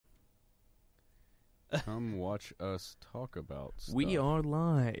Come watch us talk about stuff. We are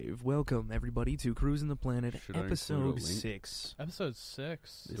live. Welcome, everybody, to Cruising the Planet, Should I episode include a link? 6. Episode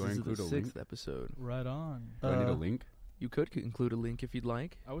 6. This Do I is include the a 6th link? episode. Right on. Do I need a link? You could include a link if you'd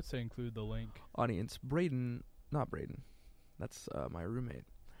like. I would say include the link. Audience, not Braden. That's my roommate.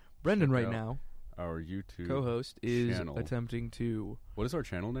 Brendan Check right out now, Our YouTube co-host, is channel. attempting to What is our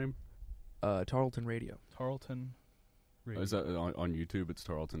channel name? Tarleton Radio. Tarleton Radio. Is that on YouTube? It's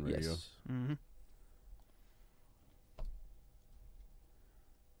Tarleton Radio. Yes. Mm-hmm.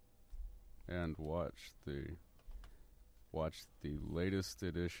 And watch the latest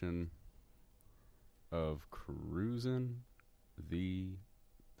edition of Cruisin' the.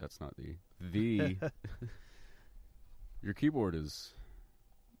 That's not the. Your keyboard is.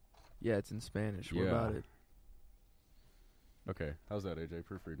 Yeah, it's in Spanish. What Yeah. about it? Okay, how's that, AJ?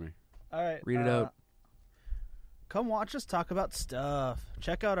 Proofread me. All right. Read it out. Come watch us talk about stuff.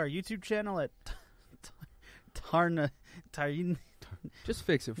 Check out our YouTube channel at Tarn. Just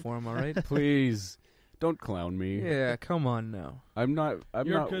fix it for him, all right? Please, don't clown me. Yeah, come on now. I'm not.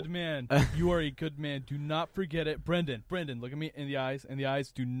 You're not. a good man. You are a good man. Do not forget it. Brendan, look at me in the eyes. In the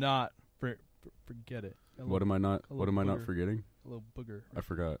eyes, do not forget it. What am I not? a What am I not booger. forgetting? A little booger. I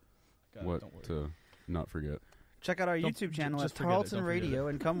forgot God, what don't worry. to not forget. Check out our Don't- YouTube channel just at forget it, Tarleton don't forget Radio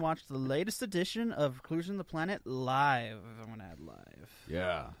and come watch the latest edition of Cruising the Planet live. I'm going to add live.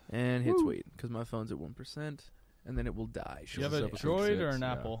 Yeah. And hit wait, because my phone's at 1%, and then it will die. Do you have a Episode Droid or 6, an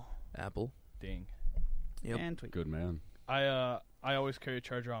yeah. Apple? Apple. Ding. Yep. And tweet. Good man. I always carry a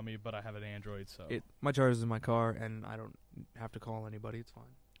charger on me, but I have an Android, so. My charger's in my car, and I don't have to call anybody. It's fine.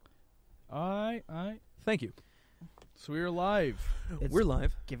 Alright. Thank you. So we're live. It's We're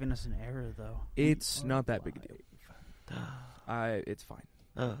live. giving us an error, though. It's not that big a deal. It's fine.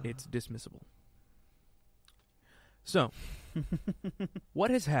 It's dismissible. So,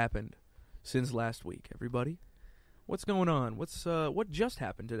 what has happened since last week, everybody? What's going on? What just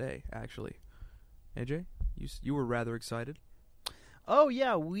happened today, actually? AJ, you were rather excited. Oh,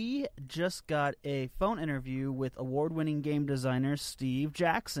 yeah. We just got a phone interview with award-winning game designer Steve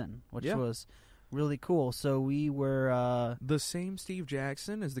Jackson, which Yeah. was really cool. So we were, The same Steve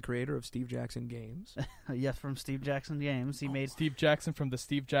Jackson as the creator of Steve Jackson Games. yes, from Steve Jackson Games. He made, Steve Jackson from the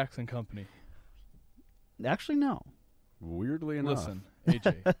Steve Jackson Company. actually, no. Weirdly enough. Listen,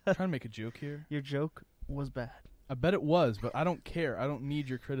 AJ, trying to make a joke here. Your joke was bad. I bet it was, but I don't care. I don't need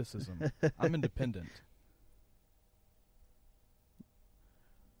your criticism. I'm independent.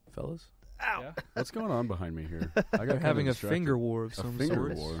 Fellas, Yeah? What's going on behind me here? I got they're having a distracted. finger war of A some finger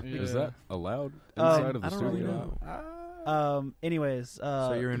sort. war. Yeah. Is that allowed inside of the I don't really studio? know. Anyways.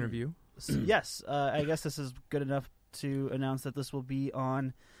 So your interview? Yes. I guess this is good enough to announce that this will be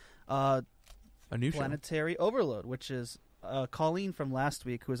on A new show. Planetary Overload, which is Colleen from last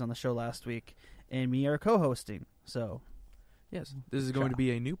week, who was on the show last week, and me are co-hosting. So, Yes, this is going to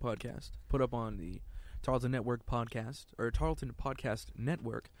be a new podcast put up on the Tarleton Network podcast, or Tarleton Podcast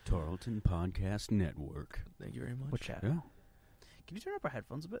Network. Tarleton Podcast Network. Thank you very much. which Yeah. Can you turn up our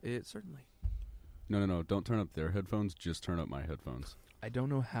headphones a bit? It certainly. No. Don't turn up their headphones. Just turn up my headphones. I don't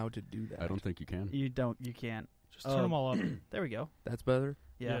know how to do that. I don't think you can. You can't. Just turn them all up. There we go. That's better.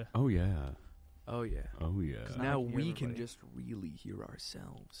 Yeah. Oh yeah. Oh yeah. Oh yeah. 'Cause Now now I can hear we can everybody. just really hear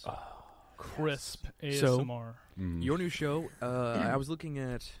ourselves. Crisp So- ASMR. Mm. Your new show. I was looking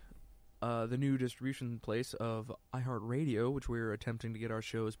at the new distribution place of iHeartRadio, which we're attempting to get our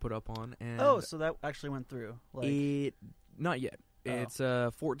shows put up on. And Oh, so that actually went through. not yet. Oh. It's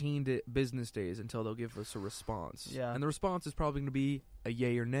 14 business days until they'll give us a response. Yeah. And the response is probably going to be a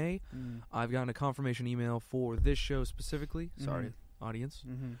yay or nay. Mm. I've gotten a confirmation email for this show specifically. Sorry, audience.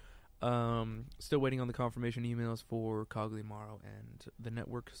 Mm-hmm. Still waiting on the confirmation emails for Cogliamaro and the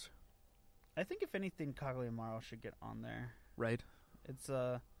networks. I think if anything, Cogliamaro should get on there. Right? It's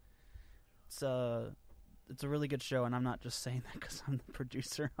a really good show, and I'm not just saying that because I'm the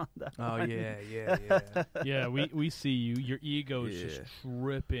producer on that. Oh one. yeah. Yeah, we see you. Your ego is Yeah. just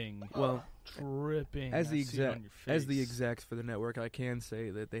tripping. Well, tripping. as the I see it on your as the face. execs for the network, I can say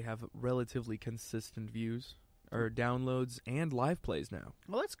that they have relatively consistent views or downloads and live plays now.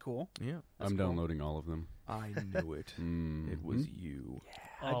 Well, that's cool. Yeah, That's I'm cool. downloading all of them. I knew it. Mm. It was you.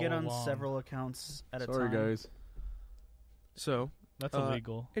 I All get on along. several accounts at a time. Sorry, guys. So, That's Uh,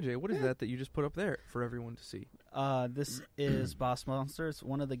 illegal. AJ, what is that you just put up there for everyone to see? This is Boss Monster. It's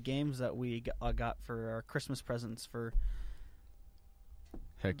one of the games that we got for our Christmas presents for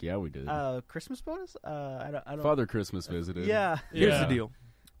Heck yeah, we did. Christmas bonus. I don't. Father Christmas visited. Yeah. Here's Yeah. the deal.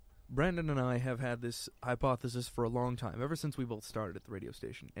 Brandon and I have had this hypothesis for a long time, ever since we both started at the radio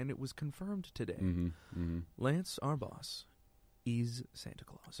station, and it was confirmed today. Mm-hmm. Lance, our boss, is Santa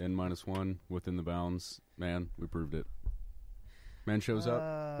Claus. N-1 within the bounds. Man, we proved it. Man shows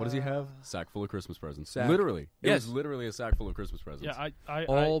up. What does he have? Sack full of Christmas presents. Sack. Literally. It Yes. was literally a sack full of Christmas presents. Yeah, I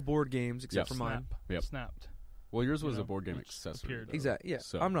All board games except Yep. for mine. Yep. snapped. Well, yours was You know, a board game it just accessory. appeared. though. Exactly. Yeah.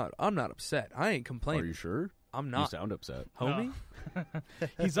 So- I'm not upset. I ain't Are complaining. you sure? I'm You not. sound upset. Homie,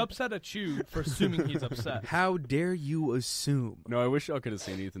 He's upset at you for assuming he's upset. how dare you assume? No, I wish y'all could have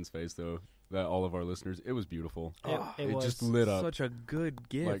seen Ethan's face, though. That all of our listeners, it was beautiful. It was just lit up. Such a good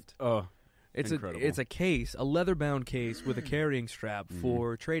gift. Like, oh, it's incredible. it's a case, a leather-bound case with a carrying strap Mhm.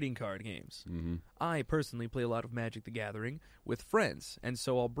 for trading card games. mm-hmm. I personally play a lot of Magic the Gathering with friends, and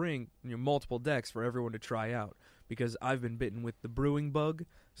so I'll bring multiple decks for everyone to try out because I've been bitten with the brewing bug,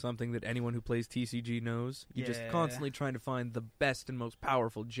 something that anyone who plays TCG knows. You're just Yeah. constantly trying to find the best and most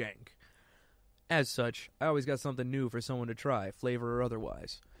powerful jank. As such, I always got something new for someone to try, flavor or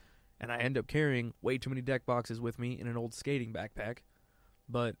otherwise. And I end up carrying way too many deck boxes with me in an old skating backpack.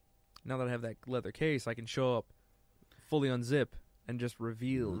 But now that I have that leather case, I can show up, fully unzip, and just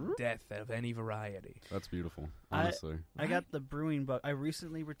reveal death of any variety. That's beautiful, I- honestly. I got the brewing bug. I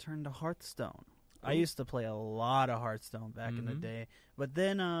recently returned to Hearthstone. I Ooh. used to play a lot of Hearthstone back in the Mhm. day, but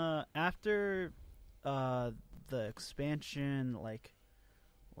then after the expansion, like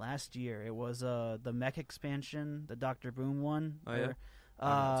last year, it was the mech expansion, the Dr. Boom one. Oh, yeah? where, I'm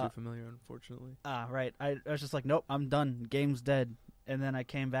not too familiar, unfortunately. right. I was just like, nope, I'm done. Game's dead. And then I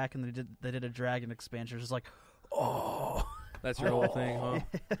came back and they did a dragon expansion. It was just like, oh. That's your whole thing, huh?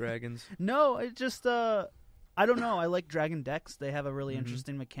 Dragons. No, it just I don't know. I like dragon decks. They have a really Mhm.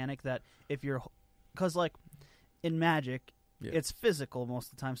 interesting mechanic that if you're, because like in Magic, Yeah. it's physical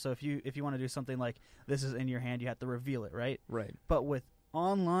most of the time. So if you want to do something like this is in your hand, you have to reveal it, right? Right. But with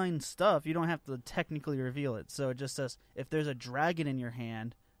online stuff, you don't have to technically reveal it. So it just says if there's a dragon in your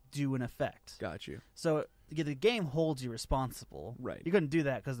hand, do an effect. Got you. So the game holds you responsible. Right. You couldn't do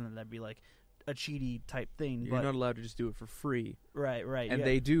that because then that'd be like a cheaty type thing. You're but not allowed to just do it for free. right. And yeah.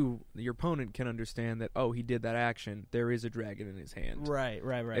 they do, your opponent can understand that, oh, he did that action. There is a dragon in his hand. Right.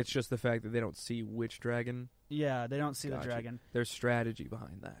 It's just the fact that they don't see which dragon. Yeah, they don't see Gotcha. the dragon. There's strategy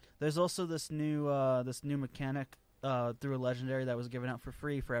behind that. There's also this new mechanic through a legendary that was given out for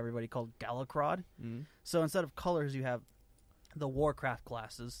free for everybody called Galacrod. Mm. So instead of colors, you have the Warcraft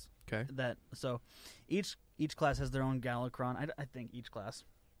classes. Okay. So each class has their own Galacron. I think each class,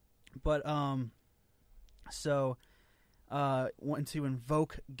 but once you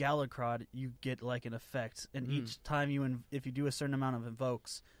invoke Galacrod, you get like an effect, and each time if you do a certain amount of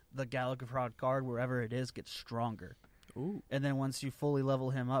invokes, the Galacrod card wherever it is gets stronger. Ooh. And then once you fully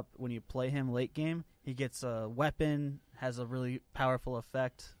level him up, when you play him late game, he gets a weapon, has a really powerful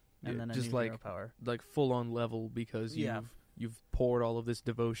effect, and Yeah, then a just new like hero power. Like full on level because Yeah. you've poured all of this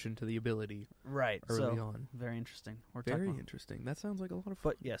devotion to the ability Right. early so on. very interesting. We're Very talking about, interesting. That sounds like a lot of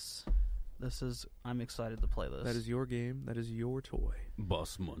fun. but yes, I'm excited to play this. That is your game. That is your toy.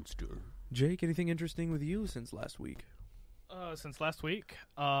 Boss Monster. Jake, anything interesting with you since last week? Since last week,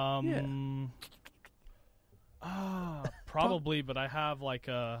 probably, but I have I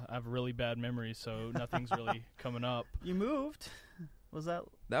have really bad memory, so nothing's really coming up. You moved. Was that?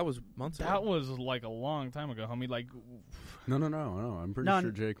 That was months ago. That was like a long time ago, homie. Like, No. I'm pretty No,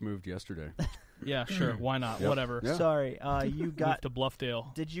 sure Jake moved yesterday. yeah, sure, why not? Yep. Whatever. Yeah. Sorry. You Moved got. to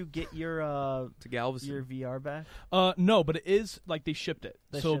Bluffdale. Did you get your to Galveston. your VR back? No, but it is like they shipped it.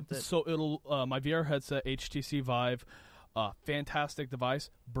 They so shipped it. so it'll my VR headset HTC Vive, fantastic device.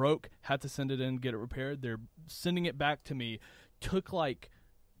 Broke, had to send it in, get it repaired. They're sending it back to me. Took like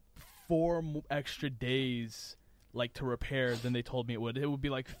 4 extra days to repair than they told me it would. It would be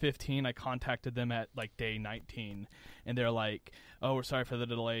like 15. I contacted them at like day 19, and they're like, "Oh, we're sorry for the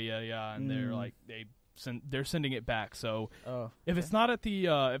delay." Yeah, and they're like they're sending it back. So Oh. if it's not at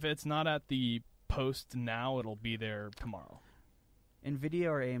the post now, it'll be there tomorrow. Nvidia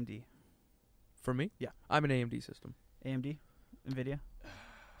or AMD? For me? Yeah. I'm an AMD system. AMD, Nvidia,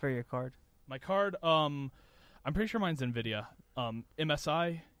 for your card. My card, I'm pretty sure mine's NVIDIA.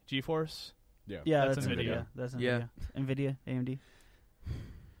 MSI, GeForce. Yeah, That's that's NVIDIA. Nvidia. That's Yeah. Nvidia. AMD.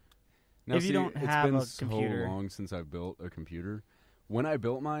 Now, If you don't have it's a been computer. so long since I built a computer. When I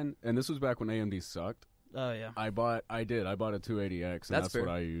built mine, and this was back when AMD sucked, Oh yeah. I bought a 280X, and That's that's fair.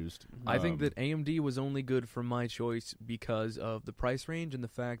 what I used. I think that AMD was only good for my choice because of the price range and the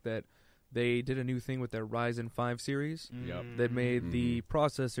fact that they did a new thing with their Ryzen 5 series Yep. that made the Mhm.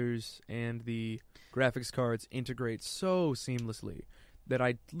 processors and the graphics cards integrate so seamlessly that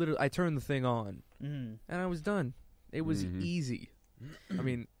I turned the thing on Mm. and I was done. It was Mhm. easy. I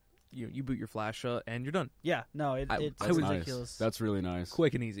mean, you boot your flash and you're done. Yeah. No, I it's was- nice. ridiculous. That's really nice.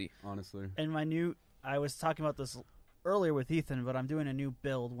 Quick and easy. Honestly. And I was talking about this earlier with Ethan, but I'm doing a new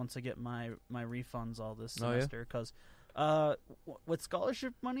build once I get my refunds all this Oh, yeah? semester. Because with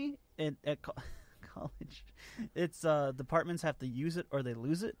scholarship money at college, it's departments have to use it or they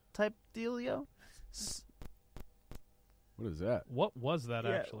lose it type dealio. What is that? What was that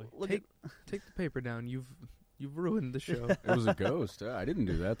Yeah, actually? look Take the paper down. You've ruined the show. It was a ghost. I didn't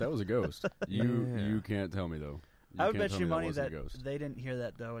do that. That was a ghost. Yeah. You can't tell me though. I would can't bet tell you me money wasn't that a ghost. they didn't hear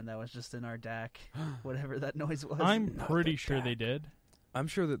that though, and that was just in our DAC, whatever that noise was. I'm pretty sure they did. I'm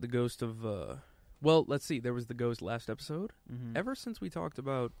sure that the ghost of well, let's see. There was the ghost last episode. Mhm. Ever since we talked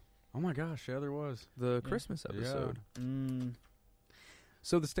about Oh my gosh, yeah, there was. the Christmas episode,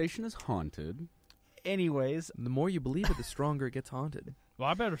 So the station is haunted. Anyways, the more you believe it, the stronger it gets haunted. Well,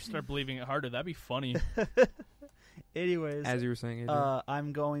 I better start believing it harder. That'd be funny. As you were saying, Adrian.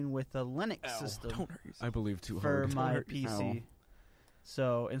 I'm going with a Linux system Don't hurt yourself. I believe too for hard. my Ow. PC.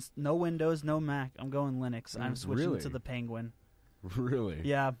 So it's no Windows, no Mac. I'm going Linux. I'm switching Really? to the Penguin. Really?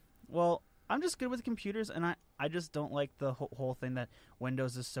 Yeah. Well, I'm just good with computers, and I just don't like the whole thing that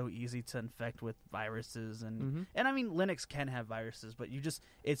Windows is so easy to infect with viruses, and I mean Linux can have viruses, but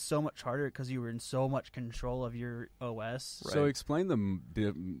it's so much harder because you were in so much control of your OS. So explain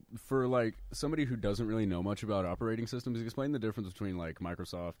for like somebody who doesn't really know much about operating systems. Explain the difference between like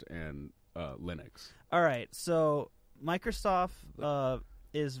Microsoft and Linux. All right, so Microsoft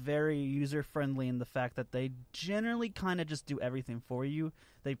is very user friendly in the fact that they generally kind of just do everything for you.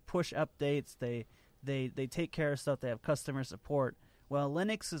 They push updates. They take care of stuff. They have customer support. Well,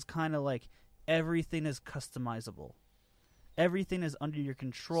 Linux is kind of like everything is customizable. Everything is under your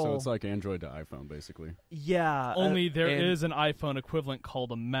control. So it's like Android to iPhone, basically. Yeah. Only there and- is an iPhone equivalent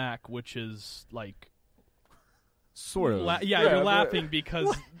called a Mac, which is like Sort of. you're but- laughing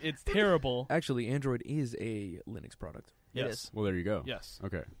because it's terrible. Actually, Android is a Linux product. It Yes. is. Well, there you go. Yes.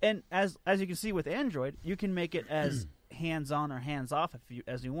 Okay. And as you can see with Android, you can make it as hands-on or hands-off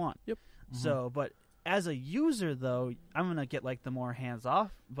as you want. Yep. So, but as a user though, I'm going to get like the more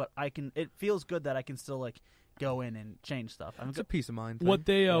hands-off, but it feels good that I can still like go in and change stuff. It's a peace of mind thing. What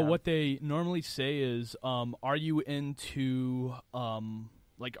Yeah. they normally say is, are you into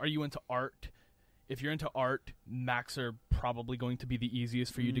are you into art? If you're into art, Macs are probably going to be the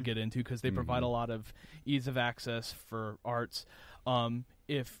easiest for you to get into because they provide a lot of ease of access for arts.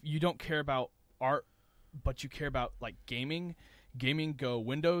 If you don't care about art, but you care about like gaming, go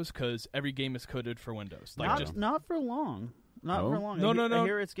Windows because every game is coded for Windows. Like not for long. Not No? for long. No. I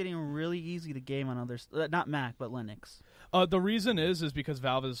hear it's getting really easy to game on others. Not Mac, but Linux. the reason is because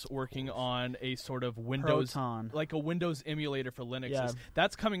Valve is working on a sort of Windows, Proton. like a Windows emulator for Linux. Yeah.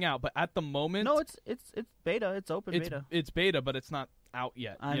 That's coming out, but at the moment, No, it's beta. It's open beta. It's beta, but it's not out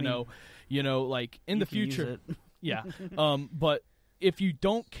yet. I you mean, know, like in You the can use future, it. yeah. But if you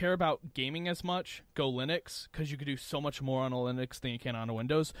don't care about gaming as much, go Linux because you could do so much more on a Linux than you can on a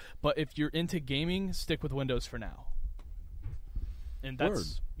Windows. But if you're into gaming, stick with Windows for now. And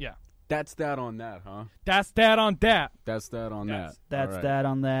that's That's that on that, huh? that's that on that. That's that on That's- that. That's All right. that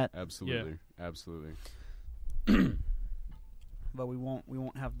on that. Absolutely. Absolutely. But we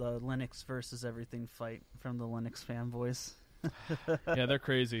won't have the Linux versus everything fight from the Linux fanboys. Yeah, they're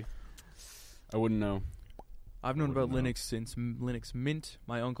crazy. I wouldn't know. I've known about Wouldn't know. Linux since Linux Mint.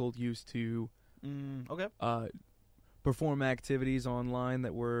 My uncle used to Okay. perform activities online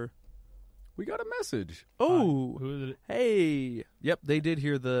that were. We got a message. Oh, Who is it? hey! Yep, they did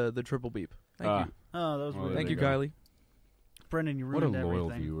hear the triple beep. Thank you, Oh, that was Oh, weird. there thank you you, go. Kylie. Brendan, you What a ruined loyal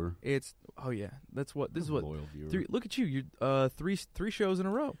everything. viewer. It's this is what loyal viewer. look at you. You're three shows in a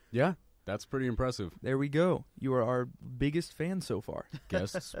row. Yeah, that's pretty impressive. There we go. You are our biggest fan so far.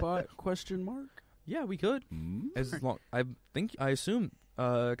 Guest spot? Question mark. Yeah, we could. As long I assume,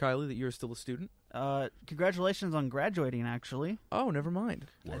 Kylie, that you're still a student. Congratulations on graduating, actually. Oh, never mind.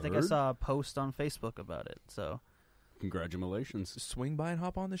 I think I Word. saw a post on Facebook about it. So Congratulations. Swing by and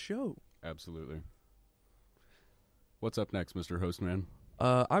hop on the show. Absolutely. What's up next, Mr. Hostman?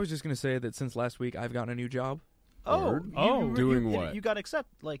 I was just gonna say that since last week, I've gotten a new job. Word. Doing what? You got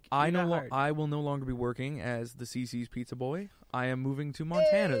accepted. Like I you got no, hired. I will no longer be working as the CC's pizza boy. I am moving to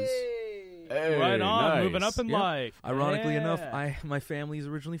Montana's. Hey, Right on, nice. moving up in Yeah. life. Ironically enough, Yeah. my family is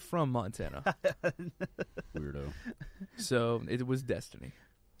originally from Montana, Weirdo. so it was destiny.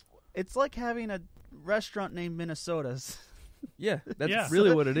 It's like having a restaurant named Minnesota's. Yeah, that's Yeah.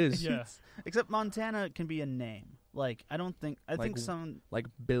 really what it is. Yeah. Except Montana can be a name. Like I think Like- some. Like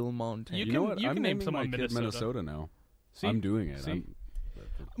Bill Montana. You You know can- what? you I'm can name naming someone my kid Minnesota. Minnesota now. See? I'm doing it. See?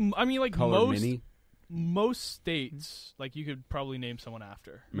 I'm I mean, like color most mini most states, like you could probably name someone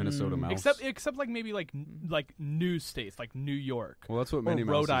after. Minnesota mouse. Except like maybe like new states, like New York. well, that's what or Minnie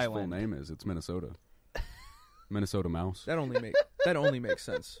Rhode Mouse's Island. full name is. It's Minnesota. Minnesota Mouse. That only makes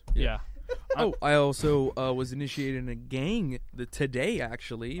sense. Yeah. Oh, I also was initiated in a gang today,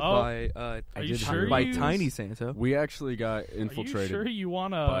 actually, Oh. by Are I you did sure? hear by you, Tiny Santa. We actually got Are you infiltrated. sure you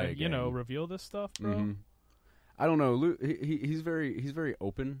want by a to, you know, gang. reveal this stuff, bro? Mhm. I don't know. He's very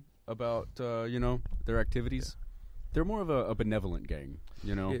open about their activities. They're more of a benevolent gang,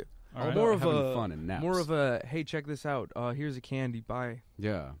 you know. Yeah. All right. More of having a fun and naps. more of a hey, check this out. Here's a candy. Bye.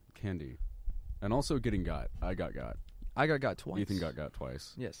 Yeah, candy, and also getting got. I got. I got twice. Ethan got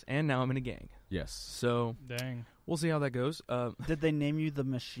twice. Yes, and now I'm in a gang. Yes. So Dang. we'll see how that goes. Did they name you the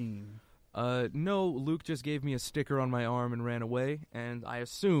Machine? No, Luke just gave me a sticker on my arm and ran away, and I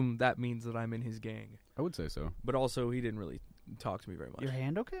assume that means that I'm in his gang. I would say so. But also, he didn't really talk to me very much. Your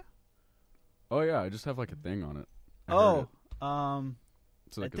hand okay? Oh yeah, I just have like a thing on it. I heard Oh, it.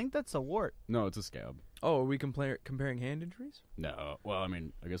 It's I like think that's a wart. no, it's a scab. Oh, are we comparing hand injuries? No, well, I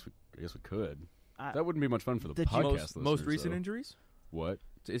mean, I guess we could. I- That wouldn't be much fun for the Did you- podcast. Most listeners, recent though. injuries? What?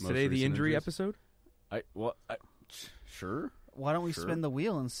 Is Most today the recent injury injuries? episode? Sure. Why don't we Sure. spin the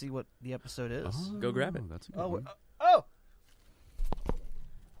wheel and see what the episode is? Go grab it. That's a good Oh, one. oh!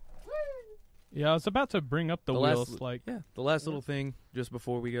 Yeah, I was about to bring up the wheels. Like, Yeah. The last little thing just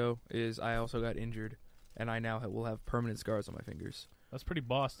before we go is I also got injured, and I now will have permanent scars on my fingers. that's pretty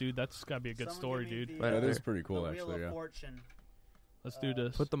boss, dude. That's got to be a good story, dude. Right That there. is pretty cool, the Wheel actually. of Yeah. Fortune. Let's do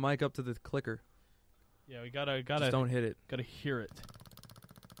this. Put the mic up to the clicker. Yeah, we gotta Just don't hit it. gotta hear it.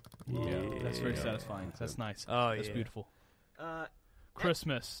 Yeah. That's very Yeah. satisfying. That's nice. Oh, That's yeah. beautiful. Uh,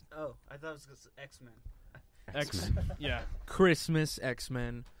 Christmas. oh, I thought it was X-Men. Yeah. Christmas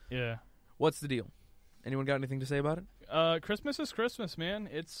X-Men. Yeah. What's the deal? Anyone got anything to say about it? Christmas is Christmas, man.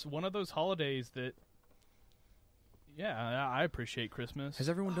 It's one of those holidays that. Yeah, I appreciate Christmas. Has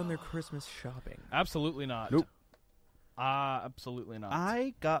everyone done their Christmas shopping? Absolutely not. Nope. Absolutely not.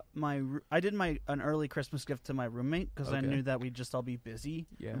 I got I did an early Christmas gift to my roommate because I Okay. knew that we'd just all be busy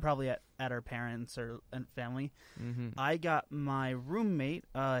Yeah. and probably at our parents and family. Mm-hmm. I got my roommate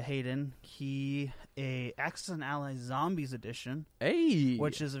Hayden a Axis and Allies Zombies edition, Hey!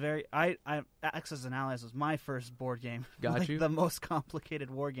 which is Axis and Allies was my first board game. Got like you. the most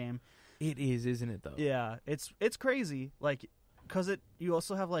complicated war game. It is, isn't it, though? Yeah, it's crazy. Like, because you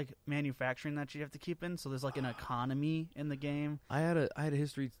also have like manufacturing that you have to keep in, so there's like an economy in the game. I had a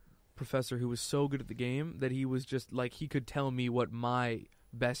history professor who was so good at the game that he was just like he could tell me what my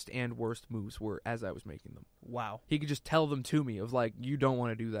best and worst moves were as I was making them. Wow. He could just tell them to me of like, you don't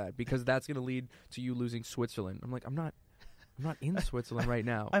want to do that because that's going to lead to you losing Switzerland. I'm like, I'm not in Switzerland right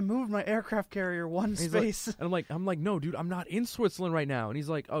now. I moved my aircraft carrier one He's like- space. And I'm like, no, dude, I'm not in Switzerland right now. And he's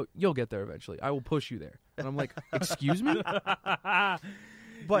like, oh, you'll get there eventually. I will push you there. And I'm like, excuse me?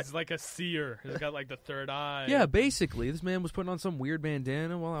 But He's like a seer. He's got like the third eye. Yeah, basically, this man was putting on some weird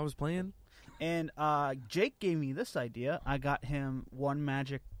bandana while I was playing. and Jake gave me this idea. I got him one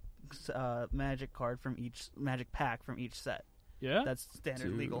magic card from each magic pack from each set. Yeah? That's standard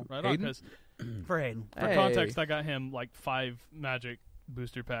Dude. legal Right on, Hayden? because for Hayden. for Hey. context, I got him like 5 magic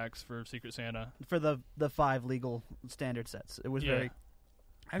booster packs for Secret Santa. For the 5 legal standard sets. It was Yeah. very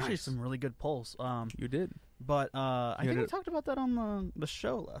actually Nice. some really good pulls. You did. But I You think we had talked about that on the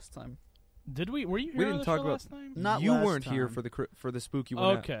show last time. Did we? Were you here We on didn't the talk show about- last time? Not you last weren't here time. for the spooky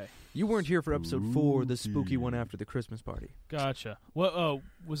one. Okay, You weren't here for episode 4, the spooky one Spooky. after the Christmas party. gotcha. Well,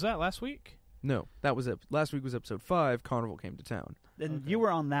 was that last week? No, that was last week was episode 5. Carnival came to town. And Okay. you were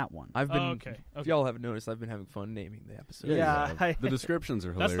on that one. I've been. Oh, okay. If y'all haven't noticed, I've been having fun naming the episode. Yeah. you have. The descriptions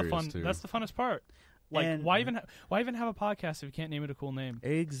are That's hilarious the fun. too. That's the funnest part. Like, And- why even have a podcast if you can't name it a cool name?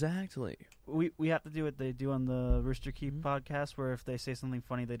 Exactly. We have to do what they do on the Rooster Keep podcast, where if they say something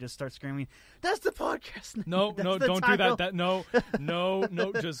funny, they just start screaming, "That's the podcast name! No, That's no, the don't title." do that. No,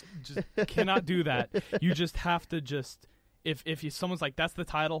 just cannot do that. You just have to just if someone's like, that's the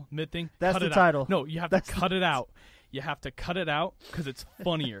title mid thing. That's cut the it title. Out. No, you have That's to cut it out. You have to cut it out because it's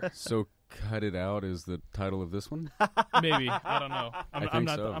funnier. So cut it out is the title of this one. Maybe I don't know. I think I'm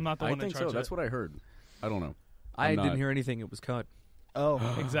not. so. I'm not the I one in think charge. so. That's of what I heard. I don't know. I I'm didn't not- hear anything. It was cut. Oh,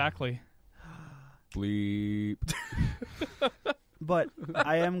 it. Exactly. Bleep. but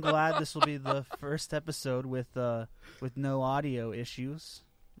I am glad this will be the first episode with no audio issues.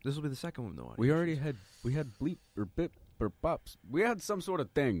 This will be the second one, though. We already had bleep or bip or bops. We had some sort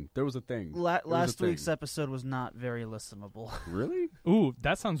of thing. There was a thing. There was a Last thing. week's episode was not very listenable, Really? Ooh,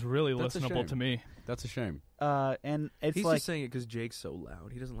 that sounds really That's a listenable shame. to me. That's a shame. and it's He's like just saying it because Jake's so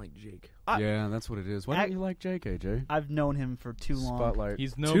loud. He doesn't like Jake. Yeah, that's what it is. Why don't you like Jake, AJ? I've known him for too long. Spotlight.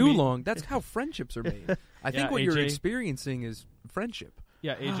 He's no Too me- long. That's how friendships are made. I think Yeah, what you're AJ. experiencing is friendship,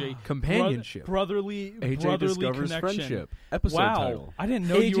 Yeah, AJ. companionship. Brotherly AJ discovers connection. friendship. Episode Wow, title. I didn't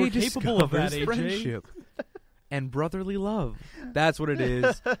know you were AJ capable of that, discovers AJ. friendship. and brotherly love. That's what it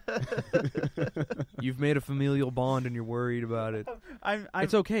is. You've made a familial bond and you're worried about it.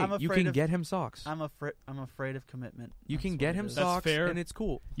 It's okay. You can get him socks. I'm afraid of commitment. You That's can what get it him is. That's socks, fair. and it's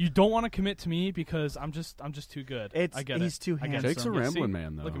cool. You don't want to commit to me because I'm just too good. I get He's it. too I get handsome. it. Jake's a Yeah, rambling see?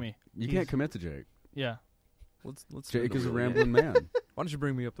 man, though. Look at me. You He's- can't commit to Jake. Yeah. Let's Jake spin is the a wheel. rambling man. Why don't you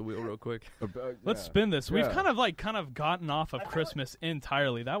bring me up the wheel real quick? Let's spin this. We've Yeah. kind of gotten off of Christmas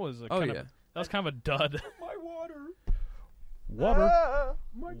entirely. That was a Oh kind yeah. of that was kind of a dud. My water.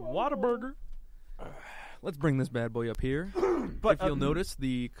 Whataburger. Let's bring this bad boy up here. But If you'll notice,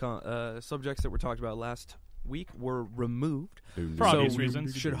 the subjects that were talked about last week were removed. For obvious we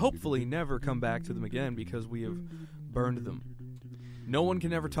reasons. should hopefully never come back to them again because we have burned them. No one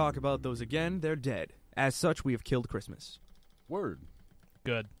can ever talk about those again. They're dead. As such, we have killed Christmas. Word.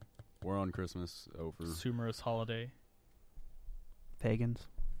 Good. We're on Christmas over. Sumerous holiday. pagans.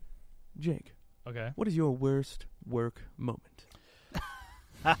 Jake, Okay. what is your worst work moment?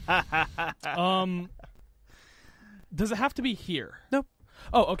 Does it have to be here? Nope.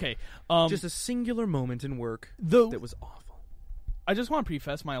 Oh, okay. Just a singular moment in work the that was awful. I just want to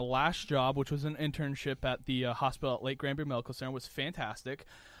preface my last job, which was an internship at the hospital at Lake Granbury Medical Center, was fantastic.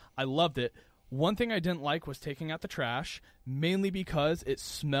 I loved it. One thing I didn't like was taking out the trash, mainly because it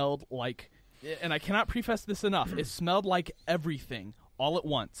smelled like, and I cannot preface this enough, it smelled like everything all at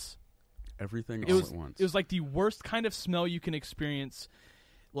once. Everything It all was at once. it was like the worst kind of smell you can experience,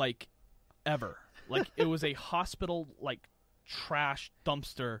 like, ever. Like, it was a hospital, like, trash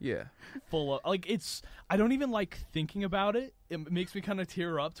dumpster Yeah. full of, like, it's, I don't even like thinking about it. It makes me kind of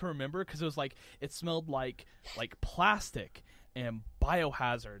tear up to remember, because it was like, it smelled like plastic and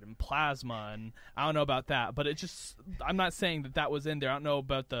biohazard and plasma, and I don't know about that, but it just, I'm not saying that was in there. I don't know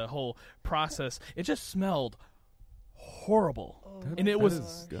about the whole process. It just smelled horrible. And it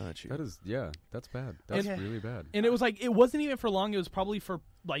was, Got you. That is, yeah, that's bad. That's Okay. really bad. and it was like, it wasn't even for long. It was probably for,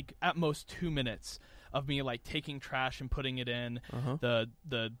 like, at most 2 minutes of me, like, taking trash and putting it in Uh-huh.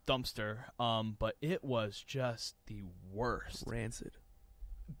 the dumpster. But it was just the worst. Rancid.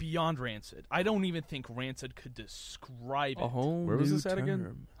 Beyond rancid. I don't even think rancid could describe it. A whole Where was new this at again?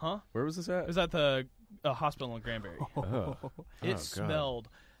 term. Huh? Where was this It at? was at the hospital in Granbury. Oh, It God. smelled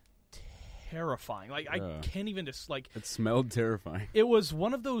terrifying. Like, I Yeah. can't even just, like, It smelled terrifying. it was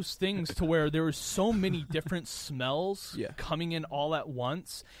one of those things to where there were so many different smells Yeah. coming in all at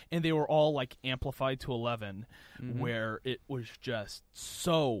once, and they were all, like, amplified to 11, Mhm. where it was just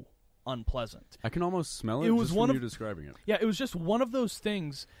so unpleasant. I can almost smell it, It was just one from of- you describing it. Yeah, it was just one of those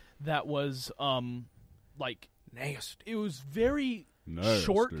things that was, like, Nasty. it was very Nasty.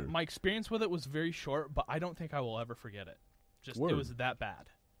 short. My experience with it was very short, but I don't think I will ever forget it. Just, Word. it was that bad.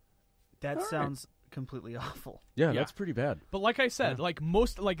 That All right. sounds completely awful. Yeah, Yeah. that's pretty bad. But like I said, like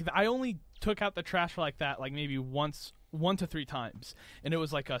most, like I only took out the trash like that, like maybe one to three times, and it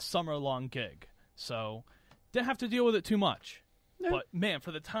was like a summer-long gig, so didn't have to deal with it too much. Yeah. But man,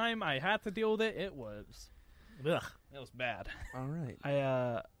 for the time I had to deal with it, it was, ugh, it was bad. All right.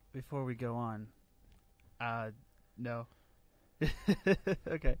 I before we go on, no.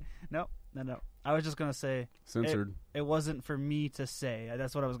 Okay, no. I was just gonna say Censored. it wasn't for me to say.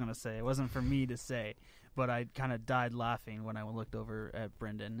 That's what I was gonna say. It wasn't for me to say, but I kind of died laughing when I looked over at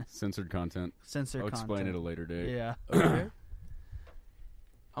Brendan. Censored content. Censor I'll content. explain it a later date. Yeah. Okay.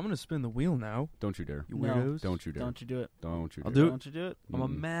 I'm gonna spin the wheel now. Don't you dare. You No. weirdos. Don't you dare. Don't you do it. Don't you I'll dare. do it. Don't you do it. I'm a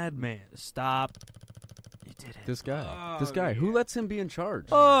Mm-mm. madman. Stop. You did it. This guy. Oh, This guy. Who yeah. lets him be in charge?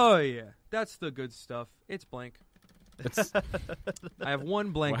 Oh yeah, that's the good stuff. It's blank. It's- I have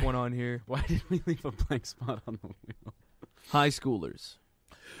one blank Why? one on here. Why did we leave a blank spot on the wheel? High schoolers.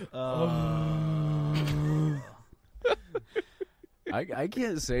 I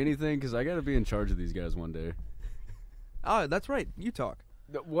can't say anything because I got to be in charge of these guys one day. Ah, that's right. You talk.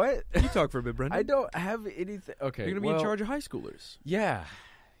 What? You talk for a bit, Brendan. I don't have anything. Okay. You're gonna be in charge of high schoolers. Yeah.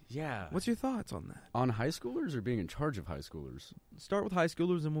 Yeah. What's your thoughts on that? on high schoolers or being in charge of high schoolers? Start with high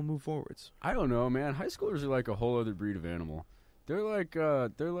schoolers, and we'll move forwards. I don't know, man. High schoolers are like a whole other breed of animal. They're like I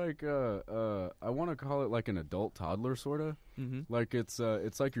want to call it like an adult toddler sort of. Mm-hmm. Like it's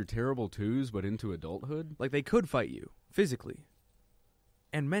like your terrible twos but into adulthood. Like they could fight you physically,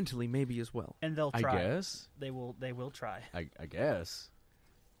 and mentally maybe as well. And they'll I try. guess. They will try. I guess.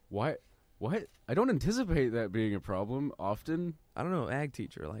 Why? What? I don't anticipate that being a problem often. I don't know, ag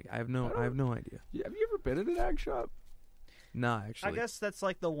teacher. Like I have no idea. Have you ever been in an ag shop? Nah, actually. I guess that's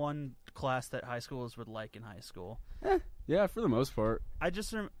like the one class that high schoolers would like in high school. Yeah, for the most part. I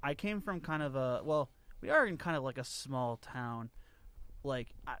came from kind of we are in kind of like a small town. Like,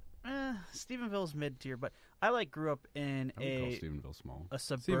 Stephenville's mid-tier, but I grew up in I would call a Stephenville small.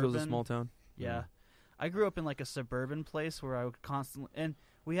 suburban. Stevensville's a small town. Yeah. I grew up in like a suburban place where I would constantly, and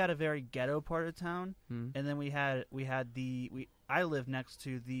we had a very ghetto part of town, and then I lived next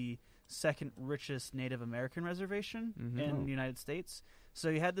to the second richest Native American reservation in the United States. So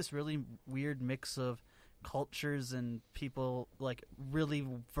you had this really weird mix of cultures and people, like really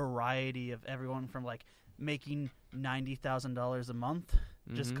variety of everyone from like making $90,000 a month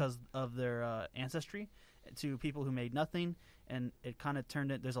just because of their ancestry to people who made nothing. And it kind of turned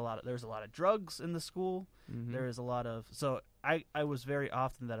it. There's a lot of drugs in the school. There is a lot of I was very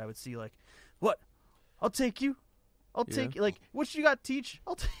often that I would see like, what? I'll take you. I'll take you. Like, what you got? Teach.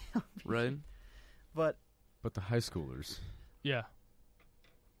 I'll take. Right. But the high schoolers. Yeah.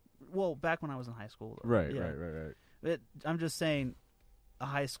 Well, back when I was in high school. Right. I'm just saying, a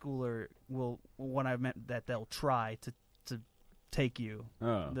high schooler will. When I meant that they'll try to take you,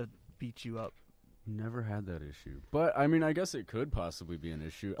 to beat you up. Never had that issue, but I mean, I guess it could possibly be an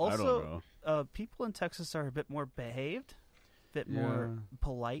issue. Also, I don't know. People in Texas are a bit more behaved, a bit more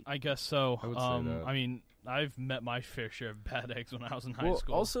polite. I guess so. I would say that. I mean, I've met my fair share of bad eggs when I was in high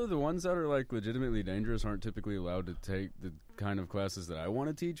school. Also, the ones that are like legitimately dangerous aren't typically allowed to take the kind of classes that I want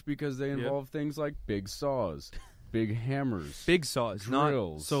to teach because they involve things like big saws, big hammers, Big saws,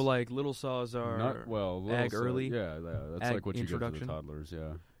 drills. not so like little saws are little ag saw- early. Yeah, that's Ag like what you give to introduction. the toddlers.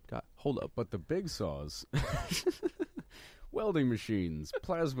 Yeah. God, hold up. But the big saws, welding machines,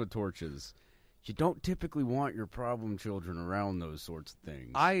 plasma torches, you don't typically want your problem children around those sorts of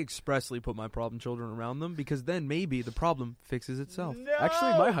things. I expressly put my problem children around them because then maybe the problem fixes itself. No!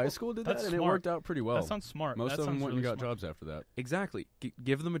 Actually, my high school did That's that, and it smart. worked out pretty well. That sounds smart. Most That of them sounds went really and got smart. jobs after that. Exactly.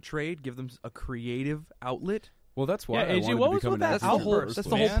 Give them a trade. Give them a creative outlet. Well, that's why Yeah, I AJ, wanted what to was become with an that actor That's the in whole- first that's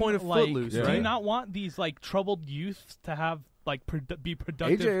the place. whole point of like, Footloose, Do right? you not want these like troubled youth to have like be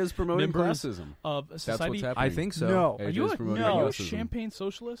productive AJ is promoting members classism. of That's society? what's happening. I think so. No. Are AJ you is a, promoting are you a racism. champagne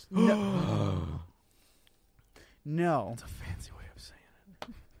socialist? No, It's a fancy way of saying it.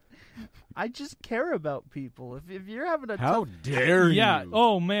 I just care about people. If you're having a How tough, dare you? Yeah.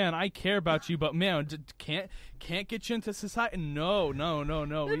 Oh man, I care about you, but man, can't get you into society. No. no.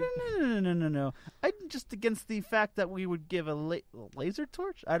 I'm just against the fact that we would give a laser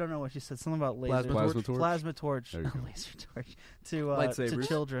torch. I don't know what she said. Something about laser Plasma torch? Plasma torch. There you go. Laser torch to Lightsabers.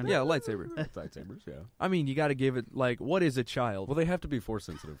 children. Yeah, lightsaber. Lightsabers, yeah. I mean, you got to give it like what is a child, Well, they have to be force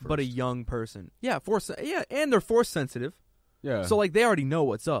sensitive first. but a young person. Yeah, and they're force sensitive. yeah. So like they already know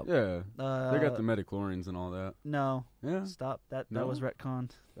what's up. yeah, they got the metachlorians and all that. No, Yeah, stop. That No? was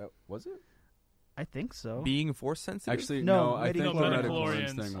retconned. that was it. I think so. Being force sensitive. Actually, No, no. I think the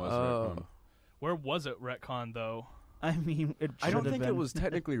metachlorians. metachlorians thing was Oh. retcon. Where was it retcon though? I mean, it I don't should have think it been. was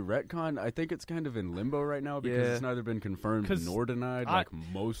technically retcon. I think it's kind of in limbo right now because Yeah. it's neither been confirmed 'Cause nor denied. I- Like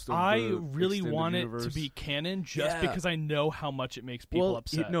most of I the really extended want universe. it to be canon just Yeah. because I know how much it makes people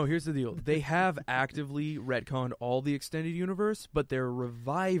upset. No, here's the deal. They have actively retconned all the extended universe, but they're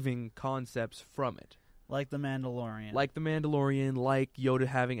reviving concepts from it. like the Mandalorian. Like the Mandalorian, like Yoda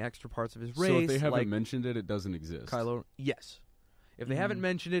having extra parts of his race. So if they haven't like mentioned it, it doesn't exist. Kylo. Yes. If they Mm-hmm. haven't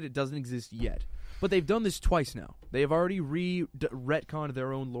mentioned it, it doesn't exist yet. But they've done this twice now. They have already retconned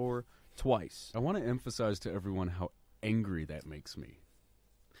their own lore twice. I want to emphasize to everyone how angry that makes me.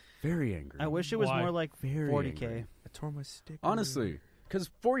 Very angry. I wish it was Why? more like Very 40K. angry. I tore my stick. Honestly, because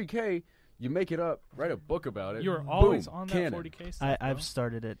 40K, you make it up, write a book about it. You're always boom, on that canon. 40K stuff. I've bro.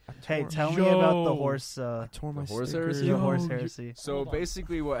 started it. I Hey, tore- tell me about the Yo. horse. I tore my The horse stickers. heresy? The horse Yo, heresy. So Hold on.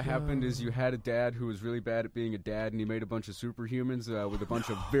 basically, what happened is you had a dad who was really bad at being a dad, and he made a bunch of superhumans with a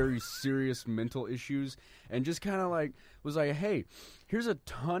bunch of very serious mental issues, and just kind of like was like, "Hey, here's a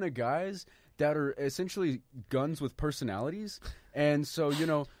ton of guys that are essentially guns with personalities, and so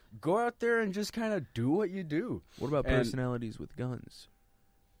go out there and just kind of do what you do." What about And- personalities with guns?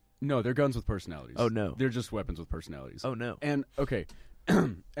 No, they're guns with personalities. Oh, no. they're just weapons with personalities. Oh, no. And okay,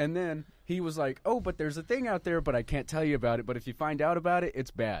 and then he was like, "Oh, but there's a thing out there, but I can't tell you about it. But if you find out about it,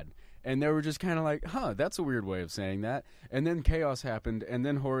 it's bad." And they were just kind of like, "Huh, that's a weird way of saying that." And then chaos happened, and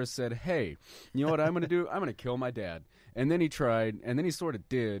then Horus said, "Hey, you know what I'm going to do? I'm going to kill my dad." And then he tried, and then he sort of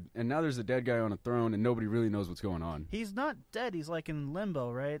did, and now there's a dead guy on a throne, and nobody really knows what's going on. He's not dead. He's like in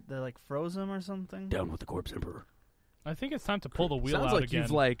limbo, right? They like froze him or something. Down with the corpse emperor. I think it's time to pull the wheel Sounds out like again. you've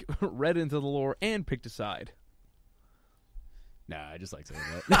like read into the lore and picked a side. Nah, I just like saying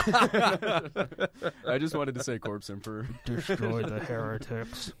that. I just wanted to say corpse emperor. Destroy the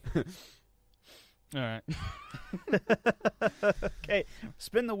heretics. All right. Okay,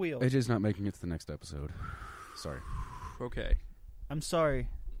 spin the wheel. AJ's not making it to the next episode. Sorry. Okay. I'm sorry.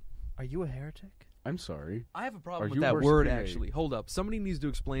 Are you a heretic? I'm sorry. I have a problem Are with you that worshiping word, a- actually. Hold up. Somebody needs to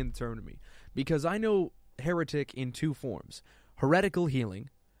explain the term to me. Because I know heretic in two forms. Heretical healing.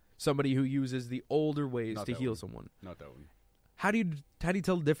 somebody who uses the older ways Not to that heal one. someone. Not that one. How do you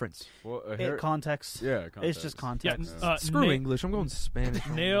tell the difference? Well, Context. yeah, It's just Yeah, context. Screw English. I'm going Spanish.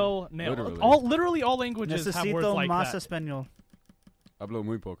 Nail. Literally. Literally all languages have words Necesito like más that. español. Hablo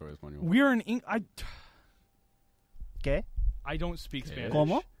muy poco español. We're in ¿Qué? I don't speak ¿Qué? Spanish.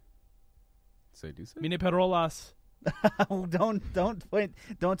 ¿Cómo? Say dice? Mine parolas.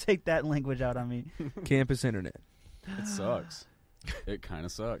 Don't take that language out on me. Campus internet. It sucks. It kind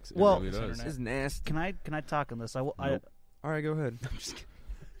of sucks. It Well- really does. Internet. This is nasty. Can I talk on this? Nope. All right, go ahead.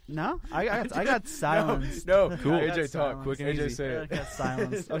 No, I got silenced. No, Cool. I got AJ, talk silenced. quick and AJ, AJ, say I it. got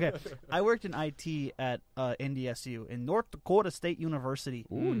silenced. Okay, I worked in IT at NDSU in North Dakota State University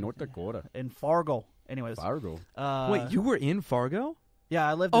Ooh, North Dakota. in Fargo. Anyways, Fargo. Wait, you were in Fargo? Yeah,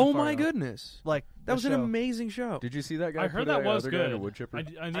 I lived. In Oh Fargo. my goodness. Like That was an show. amazing show. Did you see that guy? I heard put that was other guy in a good. wood chipper?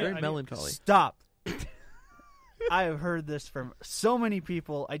 I Very melancholy. Stop. I have heard this from so many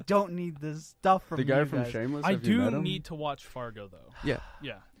people. I don't need this stuff from the guy you from guys. Shameless. I have you met do him? need to watch Fargo though. Yeah.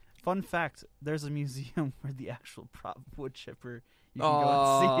 Yeah. Fun fact: there's a museum where the actual prop wood chipper. You can go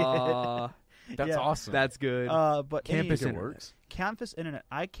and see it. That's Yeah. awesome. That's good. But Campus it internet. works. campus internet.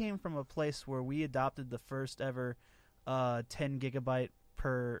 I came from a place where we adopted the first ever 10 gigabyte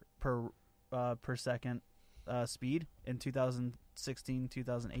per second speed in 2016,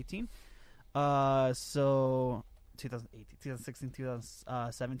 2018. So 2018, 2016,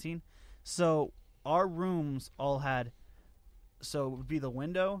 2017. So our rooms all had. So it would be the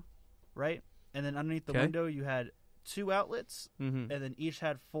window, right? And then underneath the Okay. window, you had 2 outlets, Mm-hmm. and then each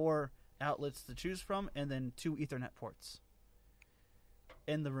had 4 outlets to choose from, and then 2 Ethernet ports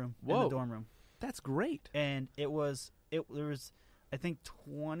in the room, in Whoa. the dorm room. That's great. And there was I think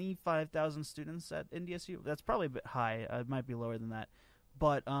 25,000 students at NDSU. That's probably a bit high. It might be lower than that,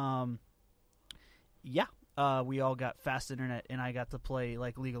 but we all got fast internet, and I got to play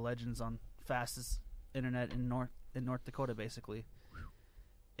like League of Legends on fastest internet in North Dakota. Basically,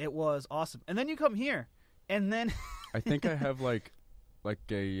 it was awesome. And then you come here, and then I think I have like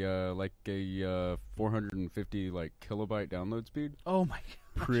a 450 kilobyte download speed. oh my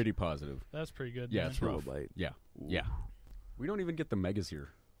Pretty positive. That's pretty good. Yeah, man. it's rough. Kilobyte. Yeah, yeah. We don't even get the megas here,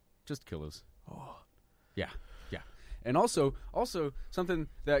 just kilos. Oh. Yeah. And also something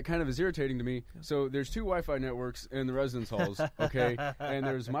that kind of is irritating to me. So there's 2 Wi-Fi networks in the residence halls, okay? And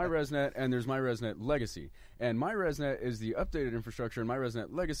there's MyResNet and there's MyResNet Legacy. And MyResNet is the updated infrastructure, and MyResNet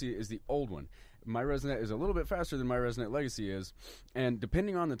Legacy is the old one. MyResNet is a little bit faster than MyResNet Legacy is, and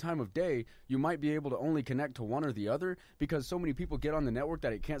depending on the time of day, you might be able to only connect to one or the other because so many people get on the network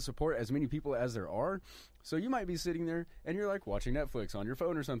that it can't support as many people as there are. So you might be sitting there and you're like watching Netflix on your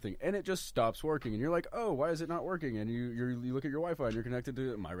phone or something, and it just stops working, and you're like, oh, why is it not working? And you look at your Wi-Fi and you're connected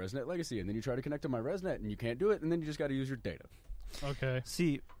to MyResNet Legacy, and then you try to connect to MyResNet and you can't do it, and then you just got to use your data. Okay.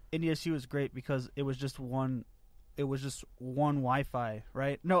 See, NDSU was great because it was just one. It was just one Wi-Fi,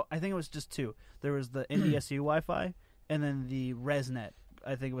 right? No, I think it was just 2. There was the NDSU Wi-Fi and then the ResNet.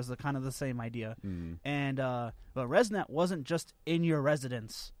 I think it was kind of the same idea. And but ResNet wasn't just in your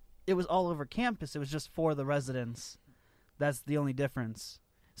residence; it was all over campus. It was just for the residents. That's the only difference.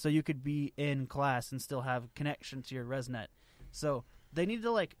 So you could be in class and still have connection to your ResNet. So they need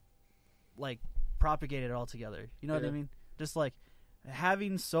to like propagate it all together. You know what I Yeah. mean? Just like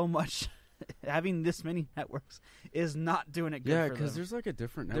having so much. Having this many networks is not doing it good Yeah, for because them. there's like a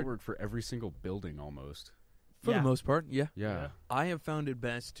different They're- network for every single building almost. For Yeah. the most part, yeah. Yeah. I have found it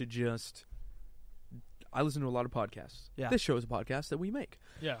best to just. I listen to a lot of podcasts. Yeah. This show is a podcast that we make.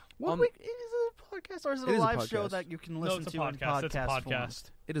 Yeah. Well, Um, wait, is it a podcast or is it it a is a live show podcast. that you can No, listen it's a to in podcast. It's a podcast form?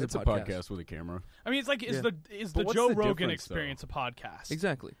 podcast. It is It's a podcast. with a camera. I mean, it's like Yeah. the But what's Joe the Rogan difference, though? experience a podcast?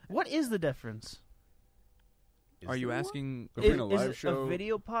 Exactly. What is the difference? Are you asking? Between a is live it show? a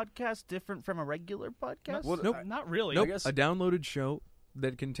video podcast different from a regular podcast? Well, Nope. Not really. Nope. guess- A downloaded show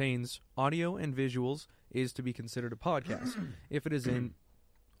that contains audio and visuals is to be considered a podcast if it is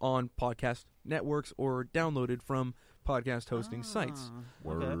on podcast networks or downloaded from podcast hosting sites.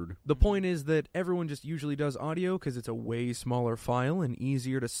 Okay. Word. The point is that everyone just usually does audio because it's a way smaller file and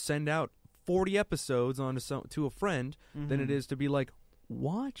easier to send out 40 episodes to a friend than it is to be like,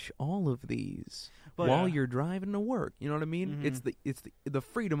 watch all of these But- while you're driving to work. You know what I mean? Mhm. It's the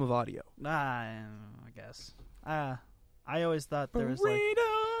freedom of audio. I guess. I always thought there was like Freedom.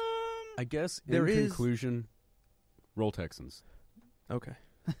 I guess There in is- conclusion, roll Texans. Okay.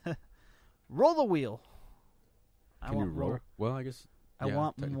 roll the wheel. I Can you want roll? more. Well, I guess. I yeah,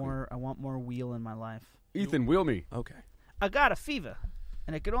 want technically. more. I want more wheel in my life. Ethan, wheel me. Okay. I got a fever,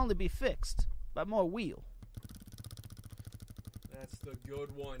 and it could only be fixed by more wheel. That's the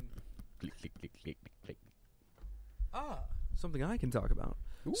good one. Click, click, click, click, click. Something I can talk about.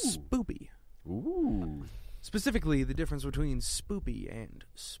 Ooh. Spoopy. Ooh. Specifically, the difference between spoopy and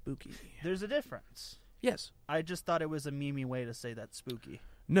spooky. There's a difference. Yes. I just thought it was a memey way to say that spooky.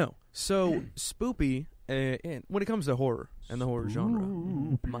 No. So, spoopy, and when it comes to horror and the horror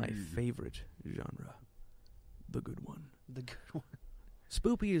genre, my favorite genre, the good one. The good one.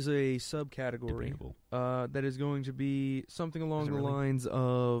 Spoopy is a subcategory Debatable. that is going to be something along Is it the really? lines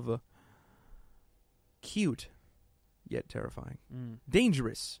of cute, yet terrifying. Mm.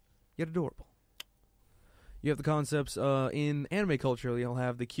 Dangerous, yet adorable. You have the concepts in anime culture. You'll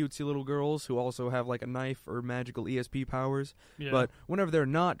have the cutesy little girls who also have like a knife or magical ESP powers. Yeah. But whenever they're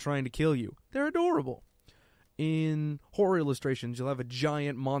not trying to kill you, they're adorable. In horror illustrations, you'll have a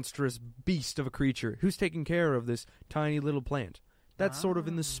giant, monstrous beast of a creature who's taking care of this tiny little plant. That's sort of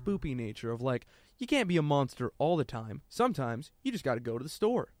in the spoopy nature of like, you can't be a monster all the time. Sometimes you just got to go to the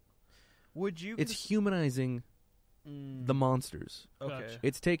store. Would you? It's humanizing the monsters. Okay. Gotcha.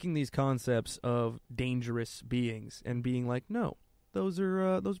 It's taking these concepts of dangerous beings and being like, no, those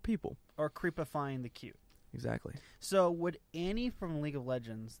are people. Or creepifying the cute. Exactly. So would Annie from League of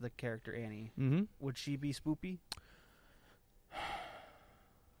Legends, the character Annie, Mm-hmm. would she be spoopy?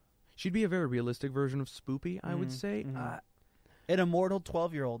 She'd be a very realistic version of spoopy, I would say. mhm. An immortal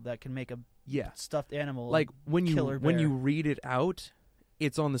 12-year-old that can make a Yeah. stuffed animal. Like when killer you bear. read it out,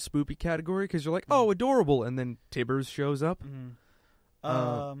 it's on the spoopy category because you're like, oh, adorable, and then Tibbers shows up. Mhm.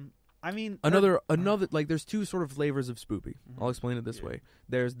 Uh, I mean, Another like there's two sort of flavors of spoopy. Mhm. I'll explain it this Yeah. way.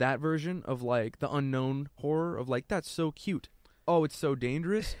 There's that version of like the unknown horror of like that's so cute. Oh, it's so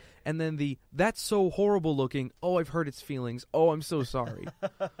dangerous. And then that's so horrible looking. Oh, I've hurt its feelings. Oh, I'm so sorry.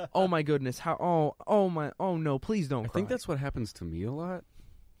 Oh my goodness. How oh no, please don't I cry. think that's what happens to me a lot.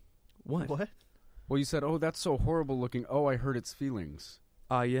 what? What? Well, you said, "Oh, that's so horrible looking." Oh, I hurt its feelings.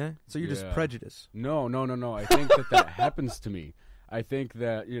 Yeah. So you're just Yeah. prejudiced. No. I think that happens to me. I think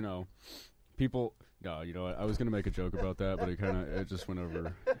that people. No, what? I was gonna make a joke about that, but it just went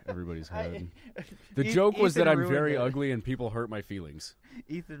over everybody's head. The joke was that Ethan I'm ruined very it. ugly and people hurt my feelings.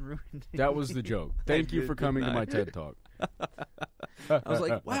 Ethan ruined it. That was the joke. Thank you did, for coming to didn't I? my TED Talk. I was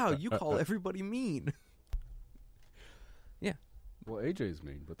like, wow, you call everybody mean. Well, AJ's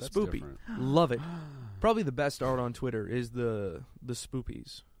mean, but that's Spoopy. different. Love it. Probably the best art on Twitter is the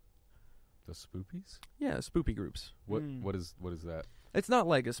spoopies. The Spoopies? Yeah, spoopy groups. What Mm. what is that? It's not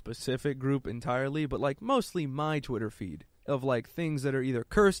like a specific group entirely, but like mostly my Twitter feed of like things that are either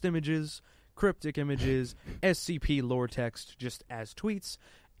cursed images, cryptic images, SCP lore text just as tweets,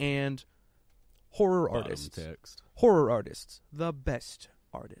 and horror Bottom artists. text. Horror artists. The best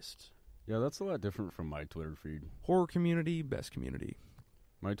artists. Yeah, that's a lot different from my Twitter feed. Horror community, best community.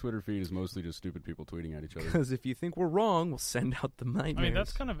 My Twitter feed is mostly just stupid people tweeting at each other. Because if you think we're wrong, we'll send out the nightmares. I mean,